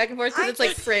shaking back and forth because it's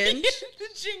like fringe.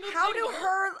 How do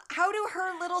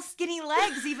her little skinny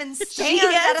legs even stand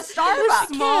has at a Starbucks?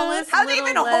 the smallest How do they little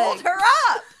even hold legs. her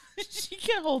up? She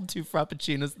can't hold 2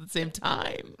 frappuccinos at the same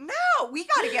time. No, we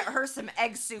got to get her some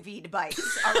egg sous vide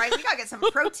bites. All right, we got to get some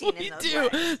protein We in those do.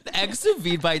 legs. The egg sous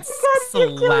vide bites you're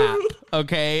killing slap. me.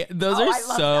 Okay, those Oh, are I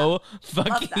love so Love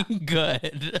fucking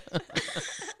good.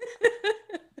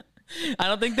 I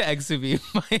don't think the egg sous vide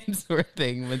bites were a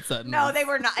thing with Sutton. No, they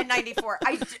were not in 94.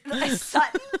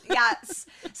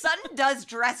 Sutton does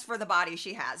dress for the body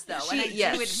she has, though, and I do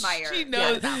admire. She that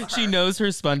knows. about She her. knows her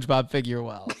SpongeBob figure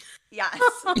well. Yes.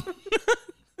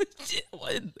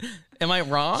 What? Am I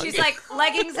wrong? She's like,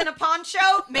 leggings and a poncho,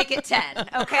 make it 10,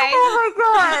 okay?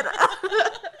 Oh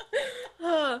my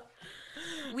god.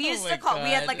 We used my to call, we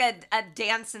had God. like a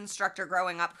dance instructor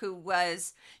growing up who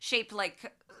was shaped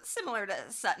like, similar to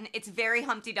Sutton. It's very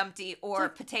Humpty Dumpty or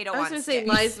potato I was on gonna say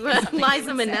sticks.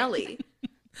 Liza Minnelli.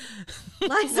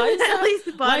 Liza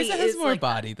Minnelli's body Liza has is more like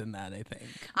body than that, I think.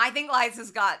 I think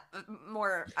Liza's got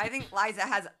more, I think Liza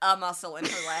has a muscle in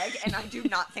her leg, and I do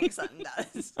not think Sutton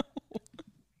does.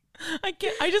 I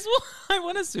can't. I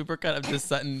want a supercut of just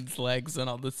Sutton's legs and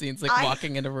all the scenes, like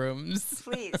walking into rooms.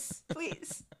 Please.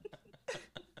 Wait.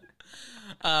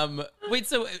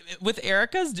 So with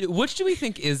Erica's, which do we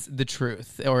think is the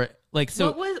truth, or like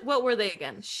so? what were they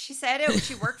again? She said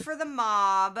she worked for the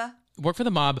mob. Work for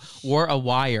the mob, wore a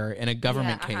wire in a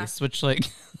government Yeah, case, which like a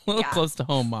little Yeah. close to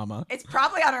home, Mama. It's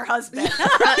probably on her husband.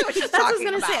 That's probably what she's That's what I was talking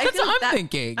gonna about. say. That's feel what like I'm that-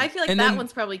 thinking. I feel like And that then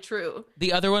one's probably true.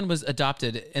 the other one was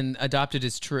adopted, and adopted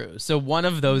is true. So one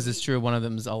of those is true, one of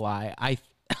them is a lie. I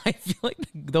feel like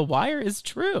the wire is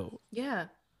true. Yeah,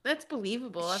 that's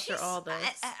believable after all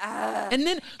this. And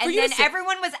then And then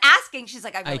everyone was asking. She's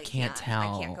like, I really can't I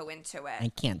tell. can't go into it. I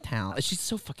can't tell. She's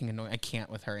so fucking annoying. I can't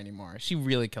with her anymore. She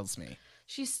really kills me.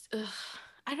 She's,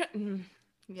 I don't.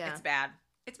 Yeah, It's bad.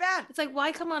 It's bad. It's like,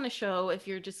 why come on a show if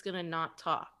you're just gonna not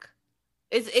talk?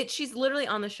 She's literally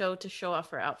on the show to show off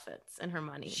her outfits and her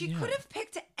money. She Yeah. could have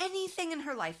picked anything in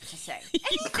her life to say. You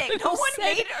Anything. could No have one said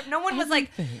made her. No one was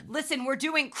like, anything. listen, we're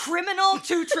doing criminal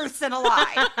 2 truths and a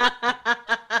lie.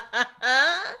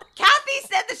 Kathy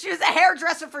said that she was a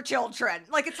hairdresser for children.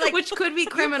 Like, it's like, Which could be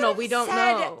criminal. We don't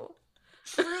said- know.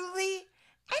 truly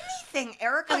anything,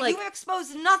 Erica. Like- You have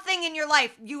exposed nothing in your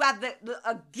life. You have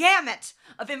a gamut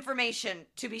of information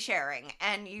to be sharing,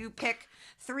 and you pick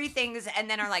 3 things and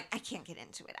then are like, I can't get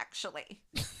into it, actually.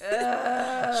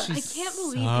 Ugh. She I can't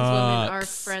believe these women are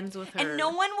sucks. friends with her. And no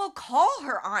one will call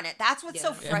her on it. That's what's so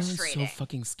Yeah. Everyone's frustrating. so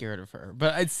fucking scared of her.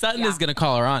 But Sutton Yeah. is gonna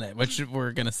call her on it, which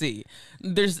we're gonna see.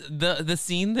 There's the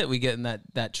scene that we get in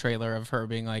that trailer of her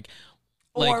being like,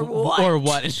 Or what? Or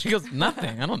what? And she goes,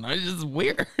 nothing. I don't know. It's just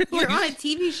weird. You're Like, on a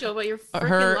TV show about your freaking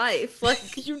her- life.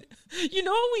 Like, you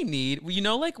know what we need? You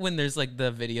know, like when there's like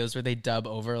the videos where they dub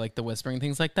over like the whispering,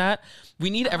 things like that. We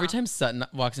need every time Sutton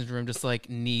walks into a room, just like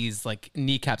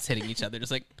kneecaps hitting each other,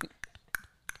 just like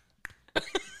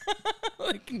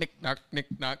like knick knock.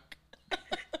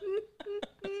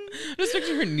 Just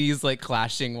picture her knees like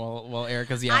clashing while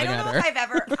Erica's yelling at her.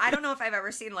 I don't know if I've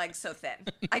ever seen legs so thin.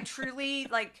 I truly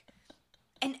like,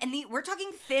 and we're talking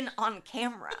thin on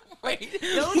camera. Right.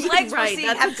 Those legs we're Right, seeing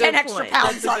that's a have 10 good extra point.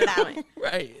 pounds That's a on good them. point.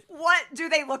 Right. What do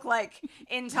they look like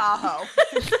in Tahoe?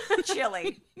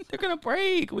 Chili. They're gonna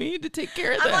break. We need to take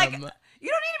care of I'm them. like, you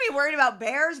don't need to be worried about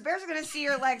bears. Bears are gonna see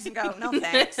your legs and go, no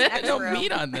thanks. Next no room.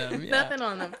 meat on them. Yeah. nothing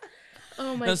on them.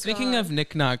 Oh my god. Now, speaking of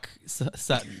Nick Knock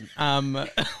Sutton,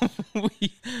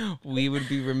 we would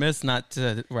be remiss not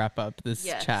to wrap up this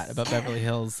Yes. chat about Beverly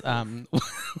Hills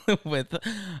with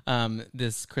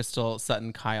this Crystal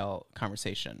Sutton Kyle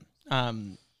conversation.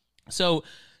 So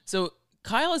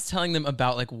Kyle is telling them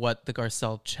about like what the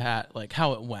Garcelle chat, like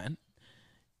how it went,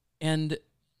 and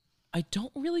I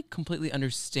don't really completely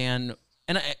understand.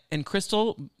 And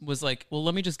Crystal was like, well,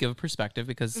 let me just give a perspective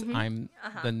because I'm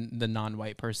the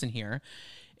non-white person here.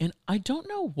 And I don't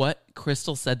know what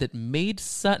Crystal said that made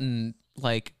Sutton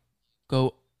like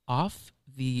go off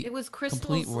the It was complete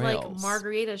Crystal's like rails.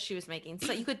 margarita she was making.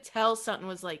 So you could tell Sutton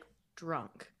was like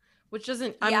drunk. Which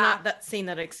doesn't, I'm Yeah. not that saying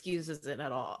that excuses it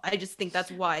at all. I just think that's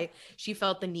why she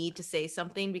felt the need to say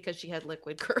something, because she had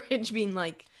liquid courage, being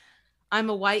like, I'm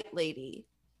a white lady.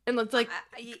 And it's like,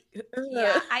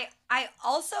 Yeah, I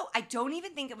also, I don't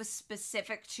even think it was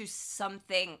specific to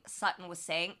something Sutton was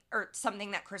saying or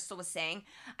something that Crystal was saying.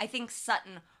 I think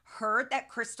Sutton heard that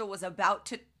Crystal was about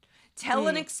to tell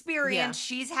an experience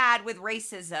she's had with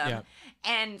racism, Yeah.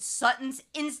 and Sutton's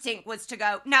instinct was to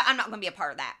go, no, I'm not going to be a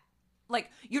part of that. Like,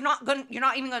 you're not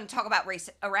even going to talk about race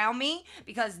around me,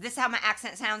 because this is how my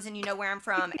accent sounds, and you know where I'm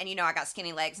from, and you know I got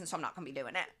skinny legs, and so I'm not going to be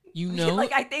doing it. You know,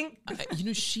 Like, I think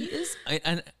she is,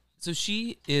 and so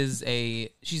she's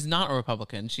not a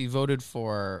Republican. She voted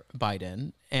for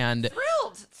Biden, and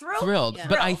thrilled. Yeah.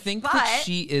 But I think that But-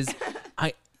 she is,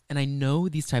 and I know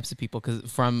these types of people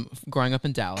because from growing up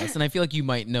in Dallas, and I feel like you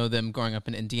might know them growing up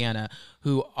in Indiana,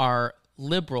 who are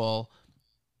liberal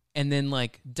and then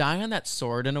like die on that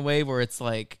sword in a way where it's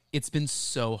like, it's been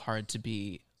so hard to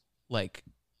be like,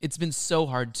 it's been so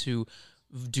hard to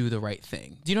do the right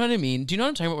thing. Do you know what I mean? Do you know what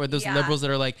I'm talking about? Where those Yeah. liberals that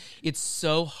are like, it's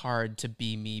so hard to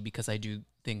be me because I do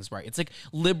things right. It's like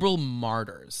liberal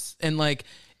martyrs. And like,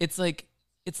 it's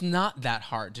not that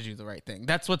hard to do the right thing.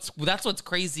 That's what's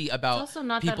crazy it's about also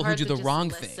not people that hard who do to the just wrong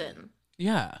listen. thing.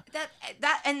 Yeah.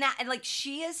 And like,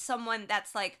 she is someone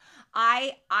that's like,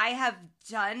 I have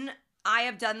done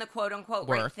the quote unquote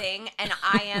right Work. thing, and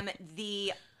I am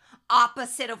the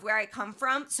opposite of where I come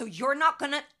from, so you're not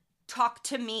gonna talk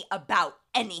to me about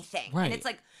anything. Right. And it's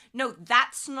like, no,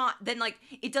 that's not, then like,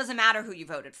 it doesn't matter who you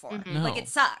voted for. No. Like, it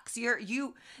sucks.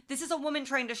 This is a woman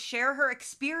trying to share her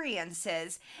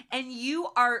experiences, and you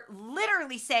are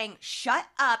literally saying, shut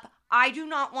up. I do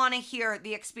not want to hear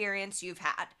the experience you've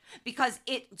had, because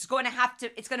it's going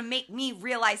to make me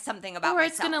realize something about Or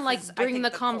it's myself. gonna like is, I bring think, the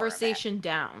core of it. conversation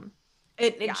down.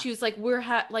 And Yeah. she was like,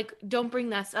 like, don't bring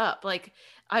this up. Like,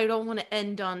 I don't want to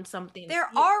end on something. They're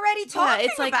already talking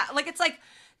it's like- about, like, it's like,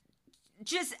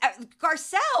 just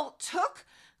Garcelle took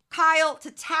Kyle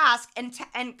to task,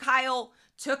 and Kyle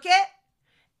took it,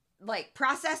 like,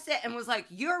 processed it, and was like,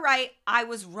 you're right, I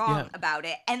was wrong about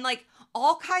it. And like,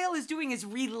 all Kyle is doing is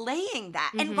relaying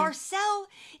that. And Garcelle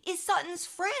is Sutton's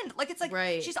friend. Like, it's like,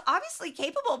 Right. she's obviously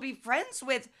capable of being friends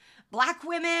with Black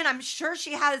women. I'm sure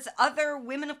she has other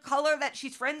women of color that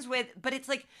she's friends with, but it's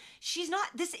like,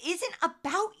 this isn't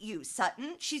about you,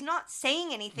 Sutton. She's not saying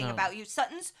anything No. about you.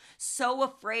 Sutton's so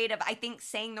afraid of, I think,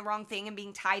 saying the wrong thing and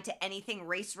being tied to anything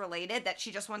race related that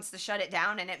she just wants to shut it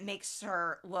down, and it makes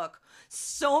her look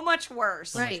so much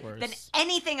worse Right. than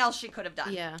anything else she could have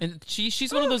done. Yeah. And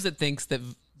she's one of those that thinks that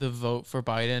the vote for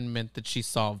Biden meant that she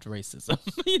solved racism.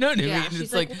 You know what I mean? Yeah. It's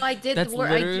She's like, well, I did that's the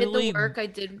work. I did literally- the work. I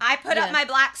did. I put yeah. up my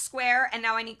black square, and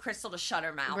now I need Crystal to shut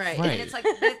her mouth. Right. Right. And it's like,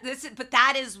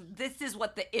 this is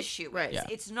what the issue is. Right. Yeah.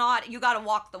 It's not, you got to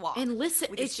walk the walk. And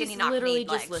listen, with your it's just skinny knock-kneed literally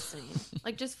legs. just listening.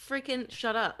 Like, just freaking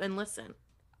shut up and listen.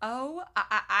 Oh,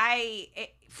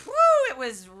 it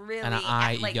was really, And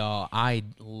like, I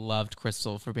loved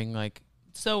Crystal for being like,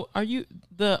 so are you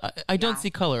I don't Yeah. see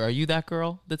color. Are you that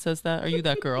girl that says that? Are you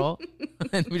that girl?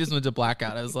 And we just went to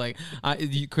blackout. I was like,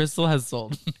 Crystal has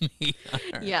sold me.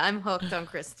 Yeah, I'm hooked on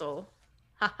Crystal.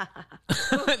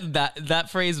 that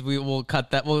phrase, we will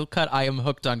cut that. We'll cut I am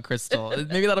hooked on Crystal.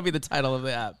 Maybe that'll be the title of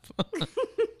the app.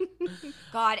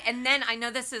 God. And then I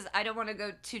know I don't want to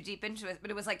go too deep into it, but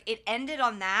it was like, it ended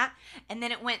on that. And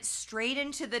then it went straight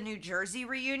into the New Jersey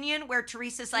reunion where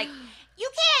Teresa's like, I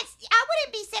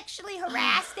wouldn't be sexually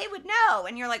harassed. They would know.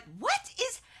 And you're like, what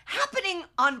is happening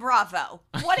on Bravo?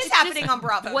 What is happening on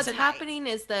Bravo? What's tonight? happening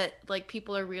is that like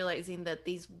people are realizing that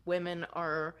these women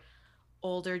are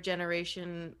older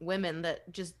generation women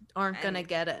that just aren't gonna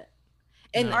get it.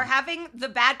 And No. Are having the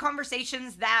bad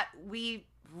conversations that we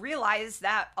realize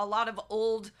that a lot of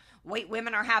old white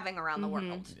women are having around the world,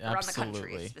 around the country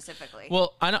Absolutely. specifically.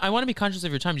 Well, I want to be conscious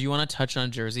of your time. Do you want to touch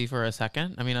on Jersey for a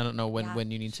second? I mean, I don't know when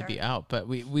you need sure. to be out, but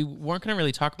we weren't going to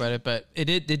really talk about it, but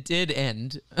it did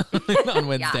end on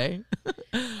Wednesday.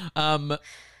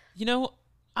 You know,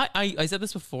 I said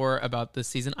this before about this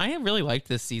season. I really liked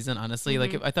this season, honestly.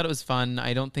 Like, I thought it was fun.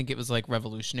 I don't think it was like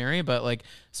revolutionary, but like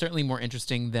certainly more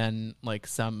interesting than like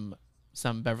some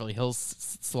Beverly Hills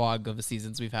slog of the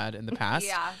seasons we've had in the past.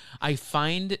 Yeah. I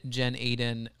find Jen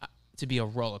Aiden to be a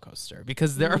roller coaster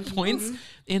because there are points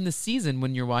in the season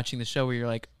when you're watching the show where you're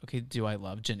like, okay, do I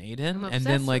love Jen Aiden? I'm And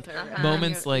then obsessed like with her.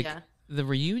 moments like Yeah. the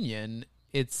reunion,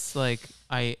 it's like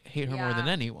I hate her more than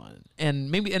Yeah. anyone. And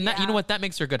maybe that, you know Yeah. what, that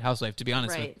makes her a good housewife, to be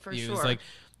honest Right, with for you. sure. It's like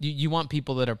you want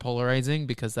people that are polarizing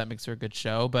because that makes her a good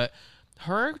show, but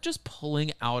her just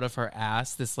pulling out of her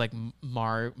ass this like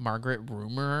Margaret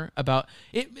rumor about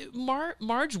it,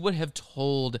 Marge would have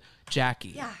told Jackie.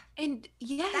 Yeah. And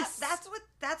yes, That's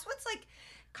what's like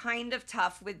kind of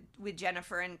tough with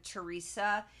Jennifer and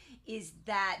Teresa is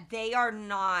that they are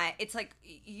not, it's like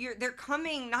they're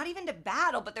coming not even to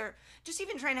battle, but they're just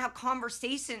even trying to have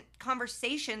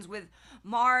conversations with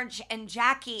Marge and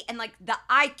Jackie, and like the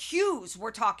IQs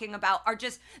we're talking about are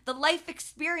just the life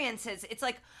experiences. It's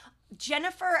like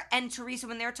Jennifer and Teresa,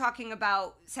 when they're talking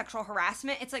about sexual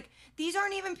harassment, it's like these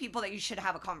aren't even people that you should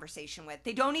have a conversation with.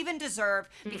 They don't even deserve,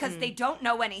 because they don't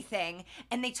know anything,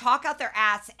 and they talk out their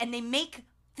ass and they make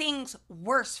things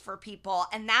worse for people.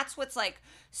 And that's what's like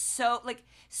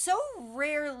so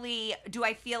rarely do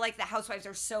I feel like the housewives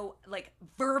are so like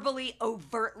verbally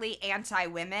overtly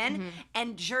anti-women,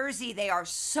 and Jersey they are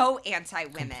so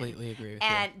anti-women. Completely agree with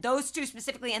And those two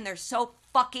specifically, and they're so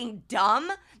fucking dumb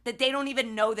that they don't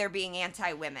even know they're being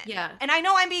anti-women. Yeah. And I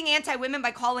know I'm being anti-women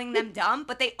by calling them dumb,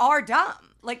 but they are dumb.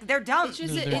 Like, they're dumb. it's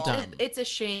just No, they're dumb. it's a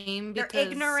shame They're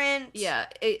because ignorant. Yeah,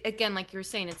 again, like you were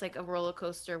saying, it's like a roller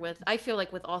coaster with. I feel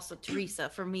like with also Teresa,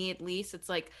 for me at least, it's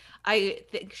like I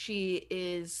think she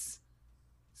is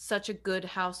such a good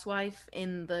housewife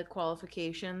in the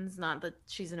qualifications. Not that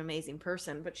she's an amazing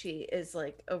person, but she is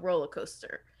like a roller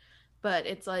coaster. But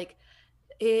it's like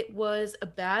it was a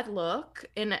bad look,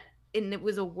 and it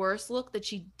was a worse look that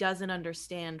she doesn't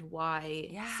understand why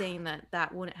saying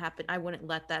that wouldn't happen. I wouldn't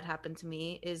let that happen to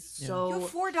me is so You have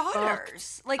 4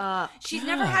 daughters. Like, she's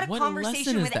never Yeah, had a what lesson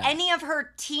conversation is with that? any of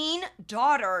her teen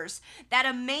daughters that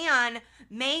a man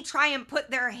may try and put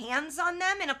their hands on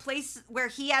them in a place where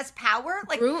he has power.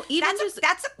 Like, even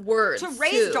that's words to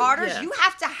raise too, daughters, yeah. you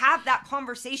have to have that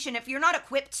conversation. If you're not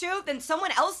equipped to, then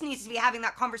someone else needs to be having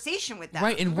that conversation with them.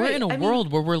 Right, and we're Right, in a I mean- world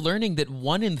where we're learning that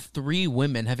 1 in 3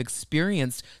 women have experienced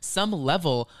some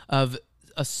level of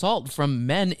assault from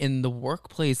men in the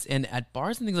workplace and at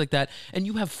bars and things like that, and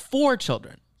you have 4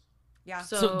 children. Yeah.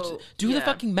 So do the yeah.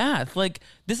 fucking math. Like,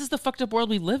 this is the fucked up world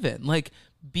we live in. Like,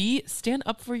 stand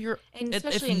up for your, And if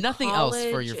especially in nothing else,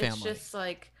 for college, your it's family. just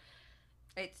like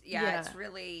It's Yeah. it's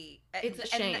really It's a and,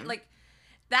 shame. like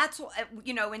that's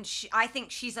and I think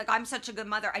she's like, I'm such a good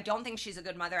mother. I don't think she's a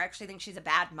good mother. I actually think she's a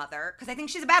bad mother because I think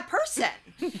she's a bad person.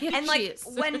 Yeah, and she like is.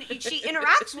 when she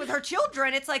interacts with her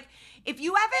children, it's like if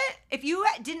you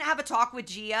didn't have a talk with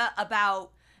Gia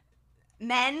about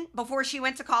men before she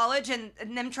went to college and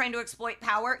them trying to exploit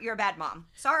power, you're a bad mom.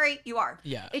 Sorry, you are.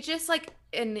 Yeah. it's just like,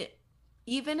 and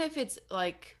even if it's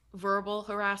like verbal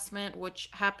harassment, which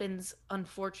happens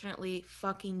unfortunately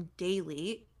fucking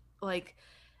daily, like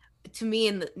to me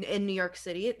in New York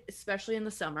City, especially in the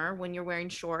summer when you're wearing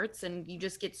shorts and you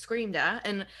just get screamed at.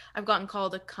 And I've gotten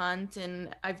called a cunt,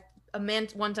 and a man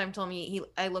one time told me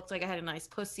I looked like I had a nice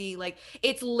pussy. Like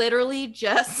it's literally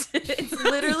just it's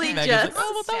literally Megan's just like,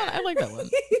 oh, well, that one, I like that one.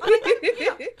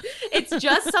 it's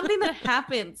just something that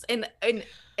happens, and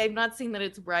I'm not saying that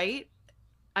it's right.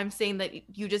 I'm saying that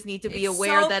you just need to be It's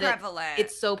aware so that prevalent.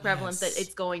 it's so prevalent Yes. that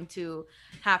it's going to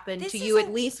happen This to is you a-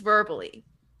 at least verbally.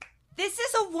 This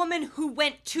is a woman who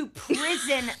went to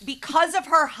prison because of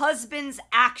her husband's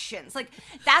actions. Like,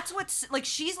 that's what's, like,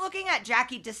 she's looking at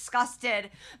Jackie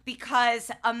disgusted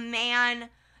because a man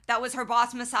that was her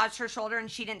boss massaged her shoulder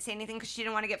and she didn't say anything because she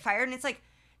didn't want to get fired. And it's like,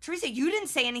 Teresa, you didn't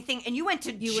say anything and you went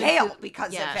to You went jail to-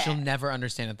 because yeah. of it. She'll never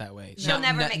understand it that way. She'll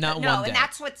never make not no, one day. and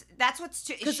that's what's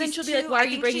too. 'Cause then she's she'll be like, too- "Why are I you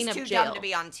think bringing she's up too jail?" dumb to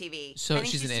be on TV. So I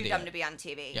think she's an too idiot. dumb to be on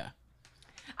TV. Yeah.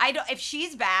 I don't. If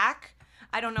she's back,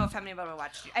 I don't know if I'm able to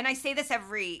watch. And I say this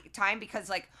every time because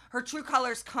like her true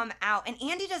colors come out, and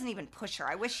Andy doesn't even push her.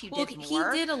 I wish he Well, did he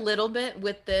more. did a little bit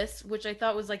with this, which I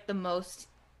thought was like the most,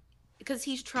 because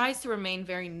he tries to remain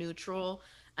very neutral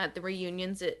at the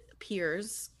reunions, it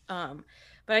appears.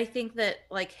 But I think that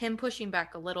like him pushing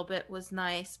back a little bit was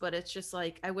nice, but it's just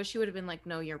like I wish he would have been like,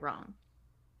 no, you're wrong.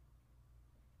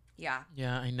 Yeah,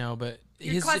 Yeah, I know, but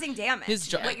you're causing damage. his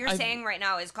jo- what you're I've- saying right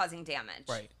now is causing damage.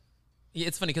 Right. Yeah,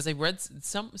 it's funny because I read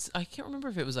I can't remember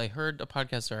if it was I heard a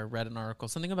podcast or I read an article,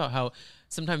 something about how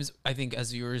sometimes I think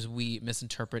as viewers we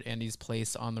misinterpret Andy's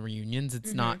place on the reunions.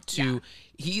 It's not to,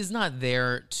 he's not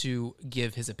there to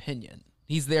give his opinion.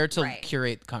 He's there to Right.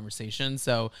 curate the conversation.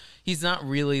 So he's not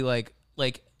really like,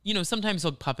 sometimes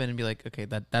he'll pop in and be like, okay,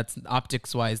 that's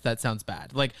optics wise, that sounds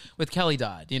bad. Like with Kelly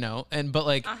Dodd,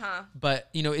 but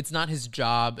it's not his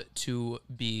job to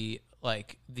be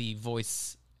like the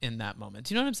voice in that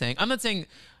moment. You know what I'm saying? I'm not saying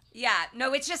Yeah,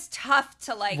 no, it's just tough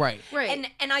to like Right.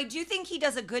 And I do think he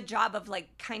does a good job of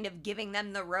like kind of giving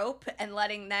them the rope and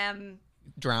letting them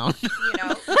Drown. you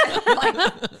know,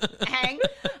 like hang.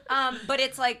 But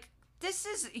it's like this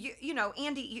is you know,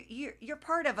 Andy, you're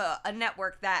part of a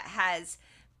network that has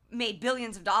made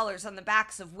billions of dollars on the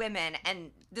backs of women,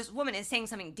 and this woman is saying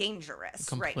something dangerous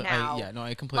right now.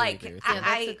 I completely Like agree with you. Yeah,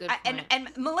 that's a good point. and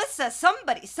Melissa,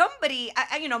 somebody,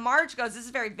 you know, Marge goes, this is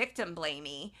very victim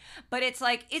blamey, but it's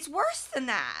like it's worse than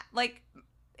that. Like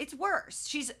it's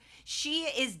worse. She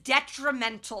is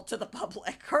detrimental to the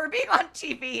public. Her being on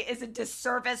TV is a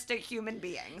disservice to human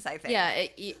beings, I think. Yeah,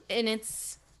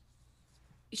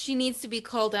 she needs to be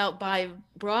called out by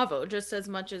Bravo just as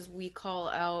much as we call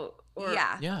out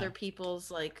Yeah. other people's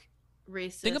like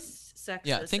racist,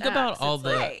 sexist. Think about acts. all It's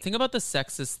the Right. think about the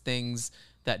sexist things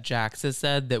that Jax has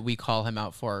said that we call him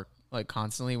out for like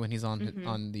constantly when he's on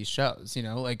on these shows. You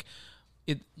know, like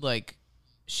it like.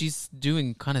 She's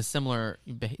doing kind of similar.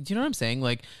 Do you know what I'm saying?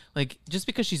 Like just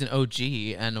because she's an OG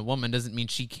and a woman doesn't mean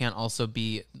she can't also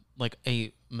be like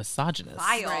a misogynist.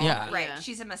 Vile. Right. Yeah. Right. Yeah.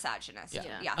 She's a misogynist. Yeah.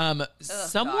 Yeah.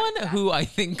 Someone God, who I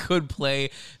think could play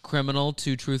criminal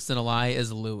to Truth and a Lie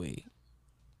is Louis.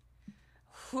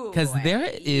 Because there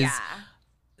is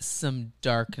some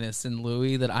darkness in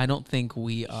Louis that I don't think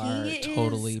we are He is-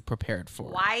 totally prepared for.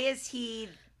 Why is he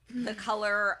the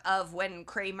color of when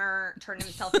Kramer turned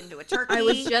himself into a turkey? I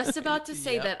was just about to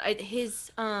say Yep. that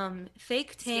his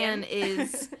fake tan Skin?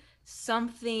 is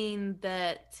something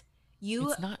that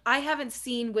It's not- I haven't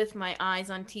seen with my eyes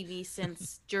on TV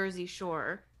since Jersey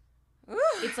Shore.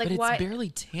 It's like but it's why barely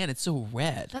tan. It's so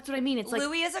red. that's what I mean. It's like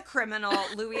Louis is a criminal.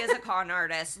 Louis is a con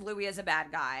artist. Louis is a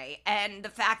bad guy. And the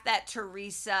fact that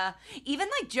Teresa, even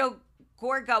like Joe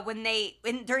Gorga,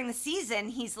 during the season,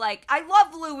 he's like, I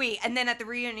love Louis. And then at the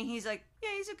reunion, he's like, yeah,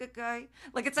 he's a good guy.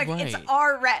 Like, it's like, it's Right.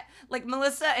 our red. Like,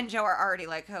 Melissa and Joe are already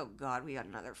like, oh, God, we got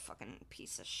another fucking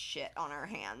piece of shit on our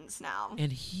hands now.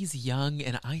 And he's young,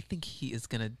 and I think he is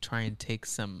going to try and take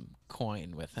some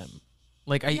coin with him.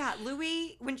 Like, Yeah,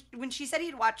 Louis, when she said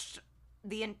he'd watched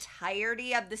the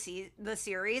entirety of the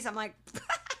series, I'm like,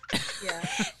 yeah.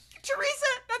 Teresa,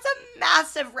 that's a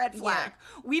massive red flag.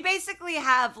 We basically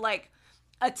have like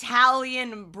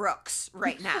Italian Brooks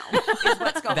right now. Is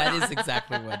what's going that on. is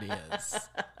exactly what he is.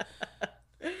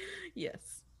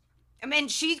 Yes. I mean,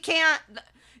 she can't.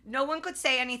 No one could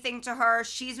say anything to her.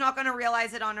 She's not going to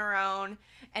realize it on her own.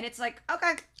 And it's like,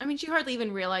 okay. I mean, she hardly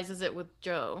even realizes it with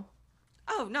Joe.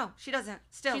 Oh no, she doesn't.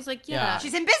 Still, She's like, Yeah. yeah.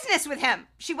 she's in business with him.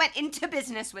 She went into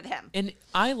business with him. And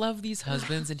I love these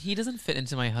husbands, and he doesn't fit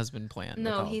into my husband plan. with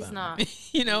No, all he's them. not.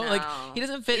 You know, like No. he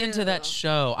doesn't fit into that Ew.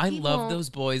 show. I He love won't. those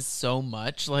boys so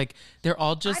much. Like they're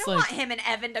all I just don't like. want him and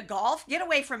Evan to golf. Get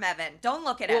away from Evan. Don't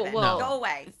look at Well, Evan. well, Go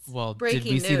away. Well, did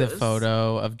Breaking we see the news.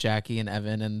 photo of Jackie and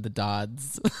Evan and the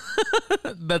Dodds?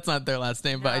 That's not their last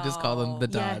name, but I just call them the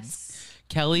No. Dodds. Yes.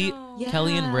 Kelly and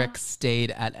Yeah. Rick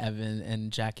stayed at Evan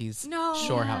and Jackie's No.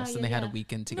 shore Yeah, house, and yeah, they had a yeah.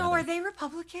 weekend together. No, are they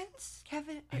Republicans?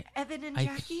 Evan and I-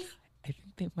 Jackie? I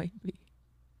think they might be.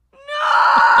 No!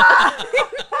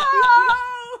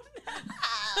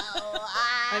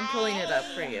 I'm pulling it up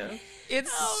for you.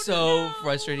 It's Oh, so no.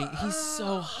 frustrating. He's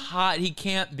so hot. He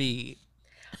can't be.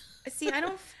 See, I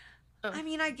don't. I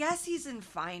mean, I guess he's in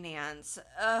finance.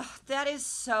 Ugh, that is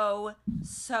so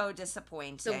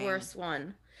disappointing. The worst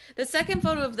one. The second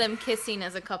photo of them kissing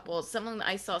as a couple,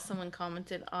 I saw someone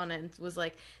commented on it and was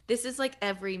like, "This is like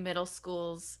every middle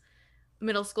school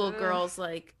Ugh. girls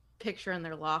like picture in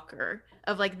their locker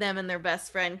of like them and their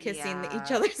best friend kissing Yeah.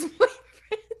 each other's boyfriend."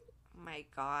 Oh my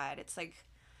God. It's like,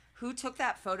 who took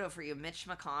that photo for you? Mitch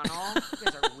McConnell? You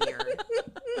guys are weird.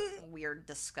 Weird,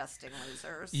 disgusting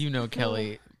losers. You know,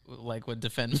 Kelly would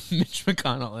defend Mitch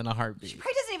McConnell in a She heartbeat.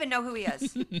 probably doesn't even know who he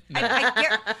is. No.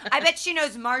 I bet she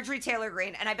knows Marjorie Taylor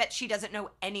Greene, and I bet she doesn't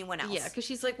know anyone else. Yeah, because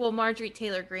she's like, "Well, Marjorie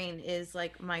Taylor Greene is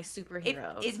like my It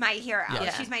superhero." is my hero.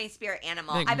 Yeah. She's my spirit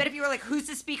animal. Like- I bet if you were like, who's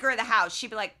the Speaker of the House? She'd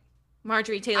be like,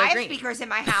 Marjorie Taylor I have Greene. speakers in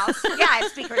my house. Yeah, I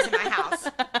have speakers in my house.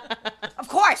 Of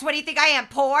course. What do you think I am?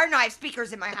 Poor? No, I have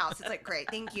speakers in my house. It's like, great.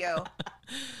 Thank you.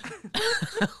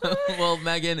 Well,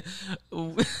 Megan,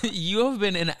 you have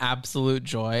been an absolute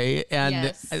joy, and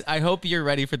Yes. I hope you're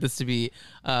ready for this to be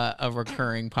a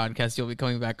recurring podcast you'll be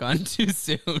coming back on too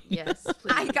soon. Yes,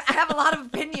 please. I have a lot of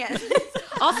opinions.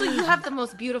 Also, you have the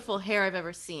most beautiful hair I've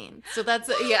ever seen. So that's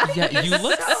yeah. Yeah, you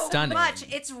look so stunning. much.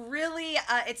 It's really,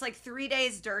 it's like 3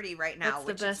 days dirty right now, That's the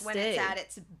which best is when day. it's at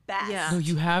its best. Yeah. No,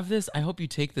 you have this. I hope you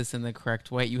take this in the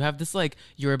correct way. You have this like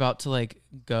you're about to like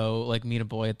go like meet a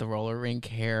boy at the roller rink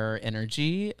hair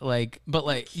energy, like, but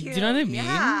like, do you know what I mean?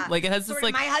 Yeah. Like it has Sort this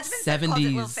of- like my husband said calls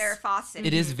it Will 70s. Farrah Fawcett.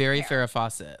 It is very hair. Farrah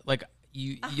Fawcett. Like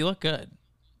you look good.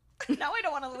 Now I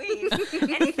don't want to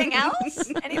leave. Anything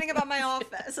else? Anything about my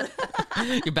office?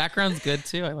 Your background's good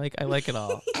too. I like it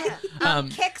all.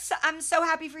 Kix, I'm so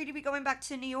happy for you to be going back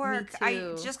to New York. Me I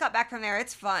too. just got back from there.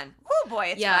 It's fun. Oh boy,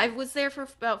 it's Yeah, I fun. was there for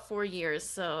about 4 years,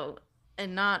 so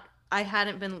I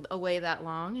hadn't been away that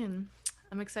long, and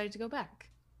I'm excited to go back.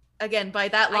 Again, by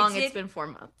that long, it's been 4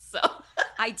 months. So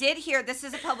I did hear, this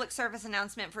is a public service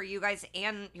announcement for you guys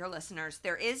and your listeners.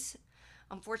 There is,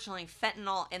 unfortunately,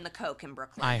 fentanyl in the Coke in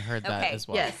Brooklyn. I heard that as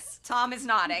well. yes, Tom is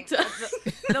nodding.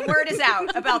 The word is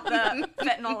out about the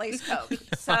fentanyl-laced Coke.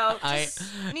 So,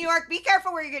 New York, be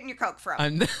careful where you're getting your Coke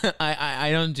from. I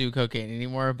don't do cocaine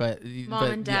anymore, but Mom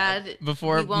and Dad,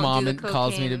 before we won't Mom do the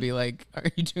calls me to cocaine. be like, "Are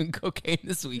you doing cocaine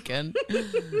this weekend?"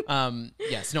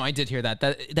 Yes, no, I did hear that.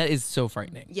 That is so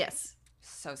frightening. yes.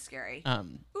 So scary.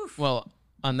 Well,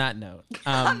 on that note,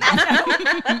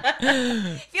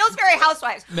 Feels very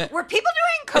Housewives. Were people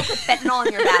doing Coke with fentanyl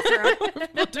in your bathroom?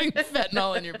 we're doing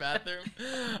fentanyl in your bathroom.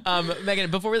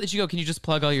 Megan, before we let you go, can you just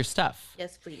plug all your stuff?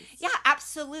 Yes, please. Yeah,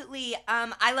 absolutely.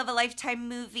 I Love a Lifetime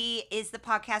Movie is the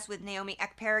podcast with Naomi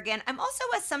Ekperigin. I'm also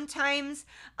a sometimes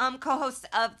co-host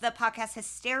of the podcast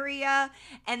Hysteria.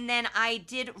 And then I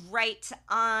did write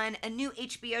on a new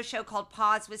HBO show called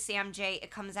Pause with Sam J. It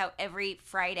comes out every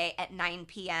Friday at 9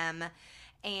 p.m.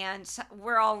 And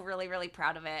we're all really, really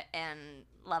proud of it and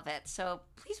love it. So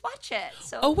please watch it.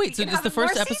 So Oh we wait, so can is have the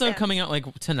first more episode seasons. coming out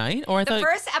like tonight? Or I The thought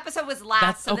first episode was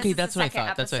last. So okay, this is that's the what I second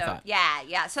thought. That's what I episode. thought.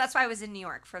 Yeah. So that's why I was in New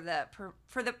York for the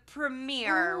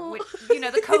premiere. Which,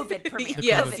 the COVID premiere.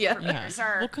 Yes, COVID yeah. premieres Yeah.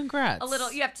 are Well, congrats. a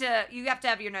little. You have to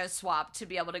have your nose swabbed to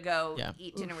be able to go Yeah.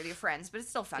 eat dinner with your friends, but it's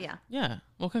still fun. Yeah. Yeah.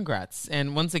 Well, congrats.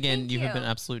 And once again, Thank you have you. been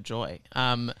absolute joy.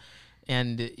 And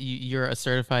you're a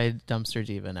certified dumpster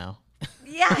diva now.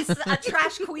 Yes, a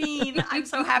trash queen. I'm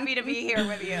so happy to be here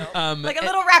with you. Like a and-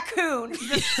 little raccoon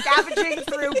just scavenging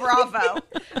through Bravo.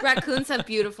 Raccoons have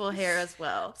beautiful hair as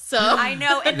well. So I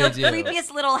know, and They the do.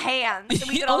 creepiest little hands.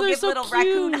 We could Oh, all they're give so little cute.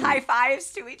 raccoon high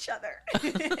fives to each other.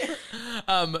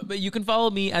 But you can follow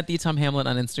me at the Tom Hamlet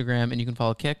on Instagram, and you can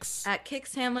follow Kix. at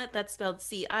Kix Hamlet, that's spelled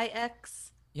Cix.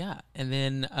 Yeah, and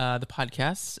then the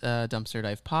podcast, Dumpster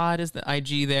Dive Pod, is the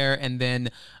IG there, and then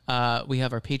we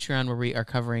have our Patreon where we are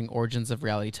covering origins of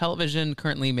reality television.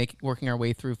 Currently working our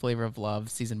way through Flavor of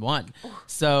Love season 1.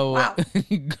 So Wow.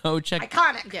 go check.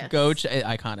 Iconic. Yes.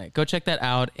 Iconic. Go check that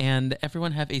out, and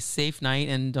everyone have a safe night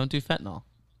and don't do fentanyl.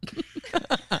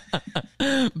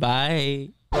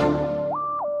 Bye.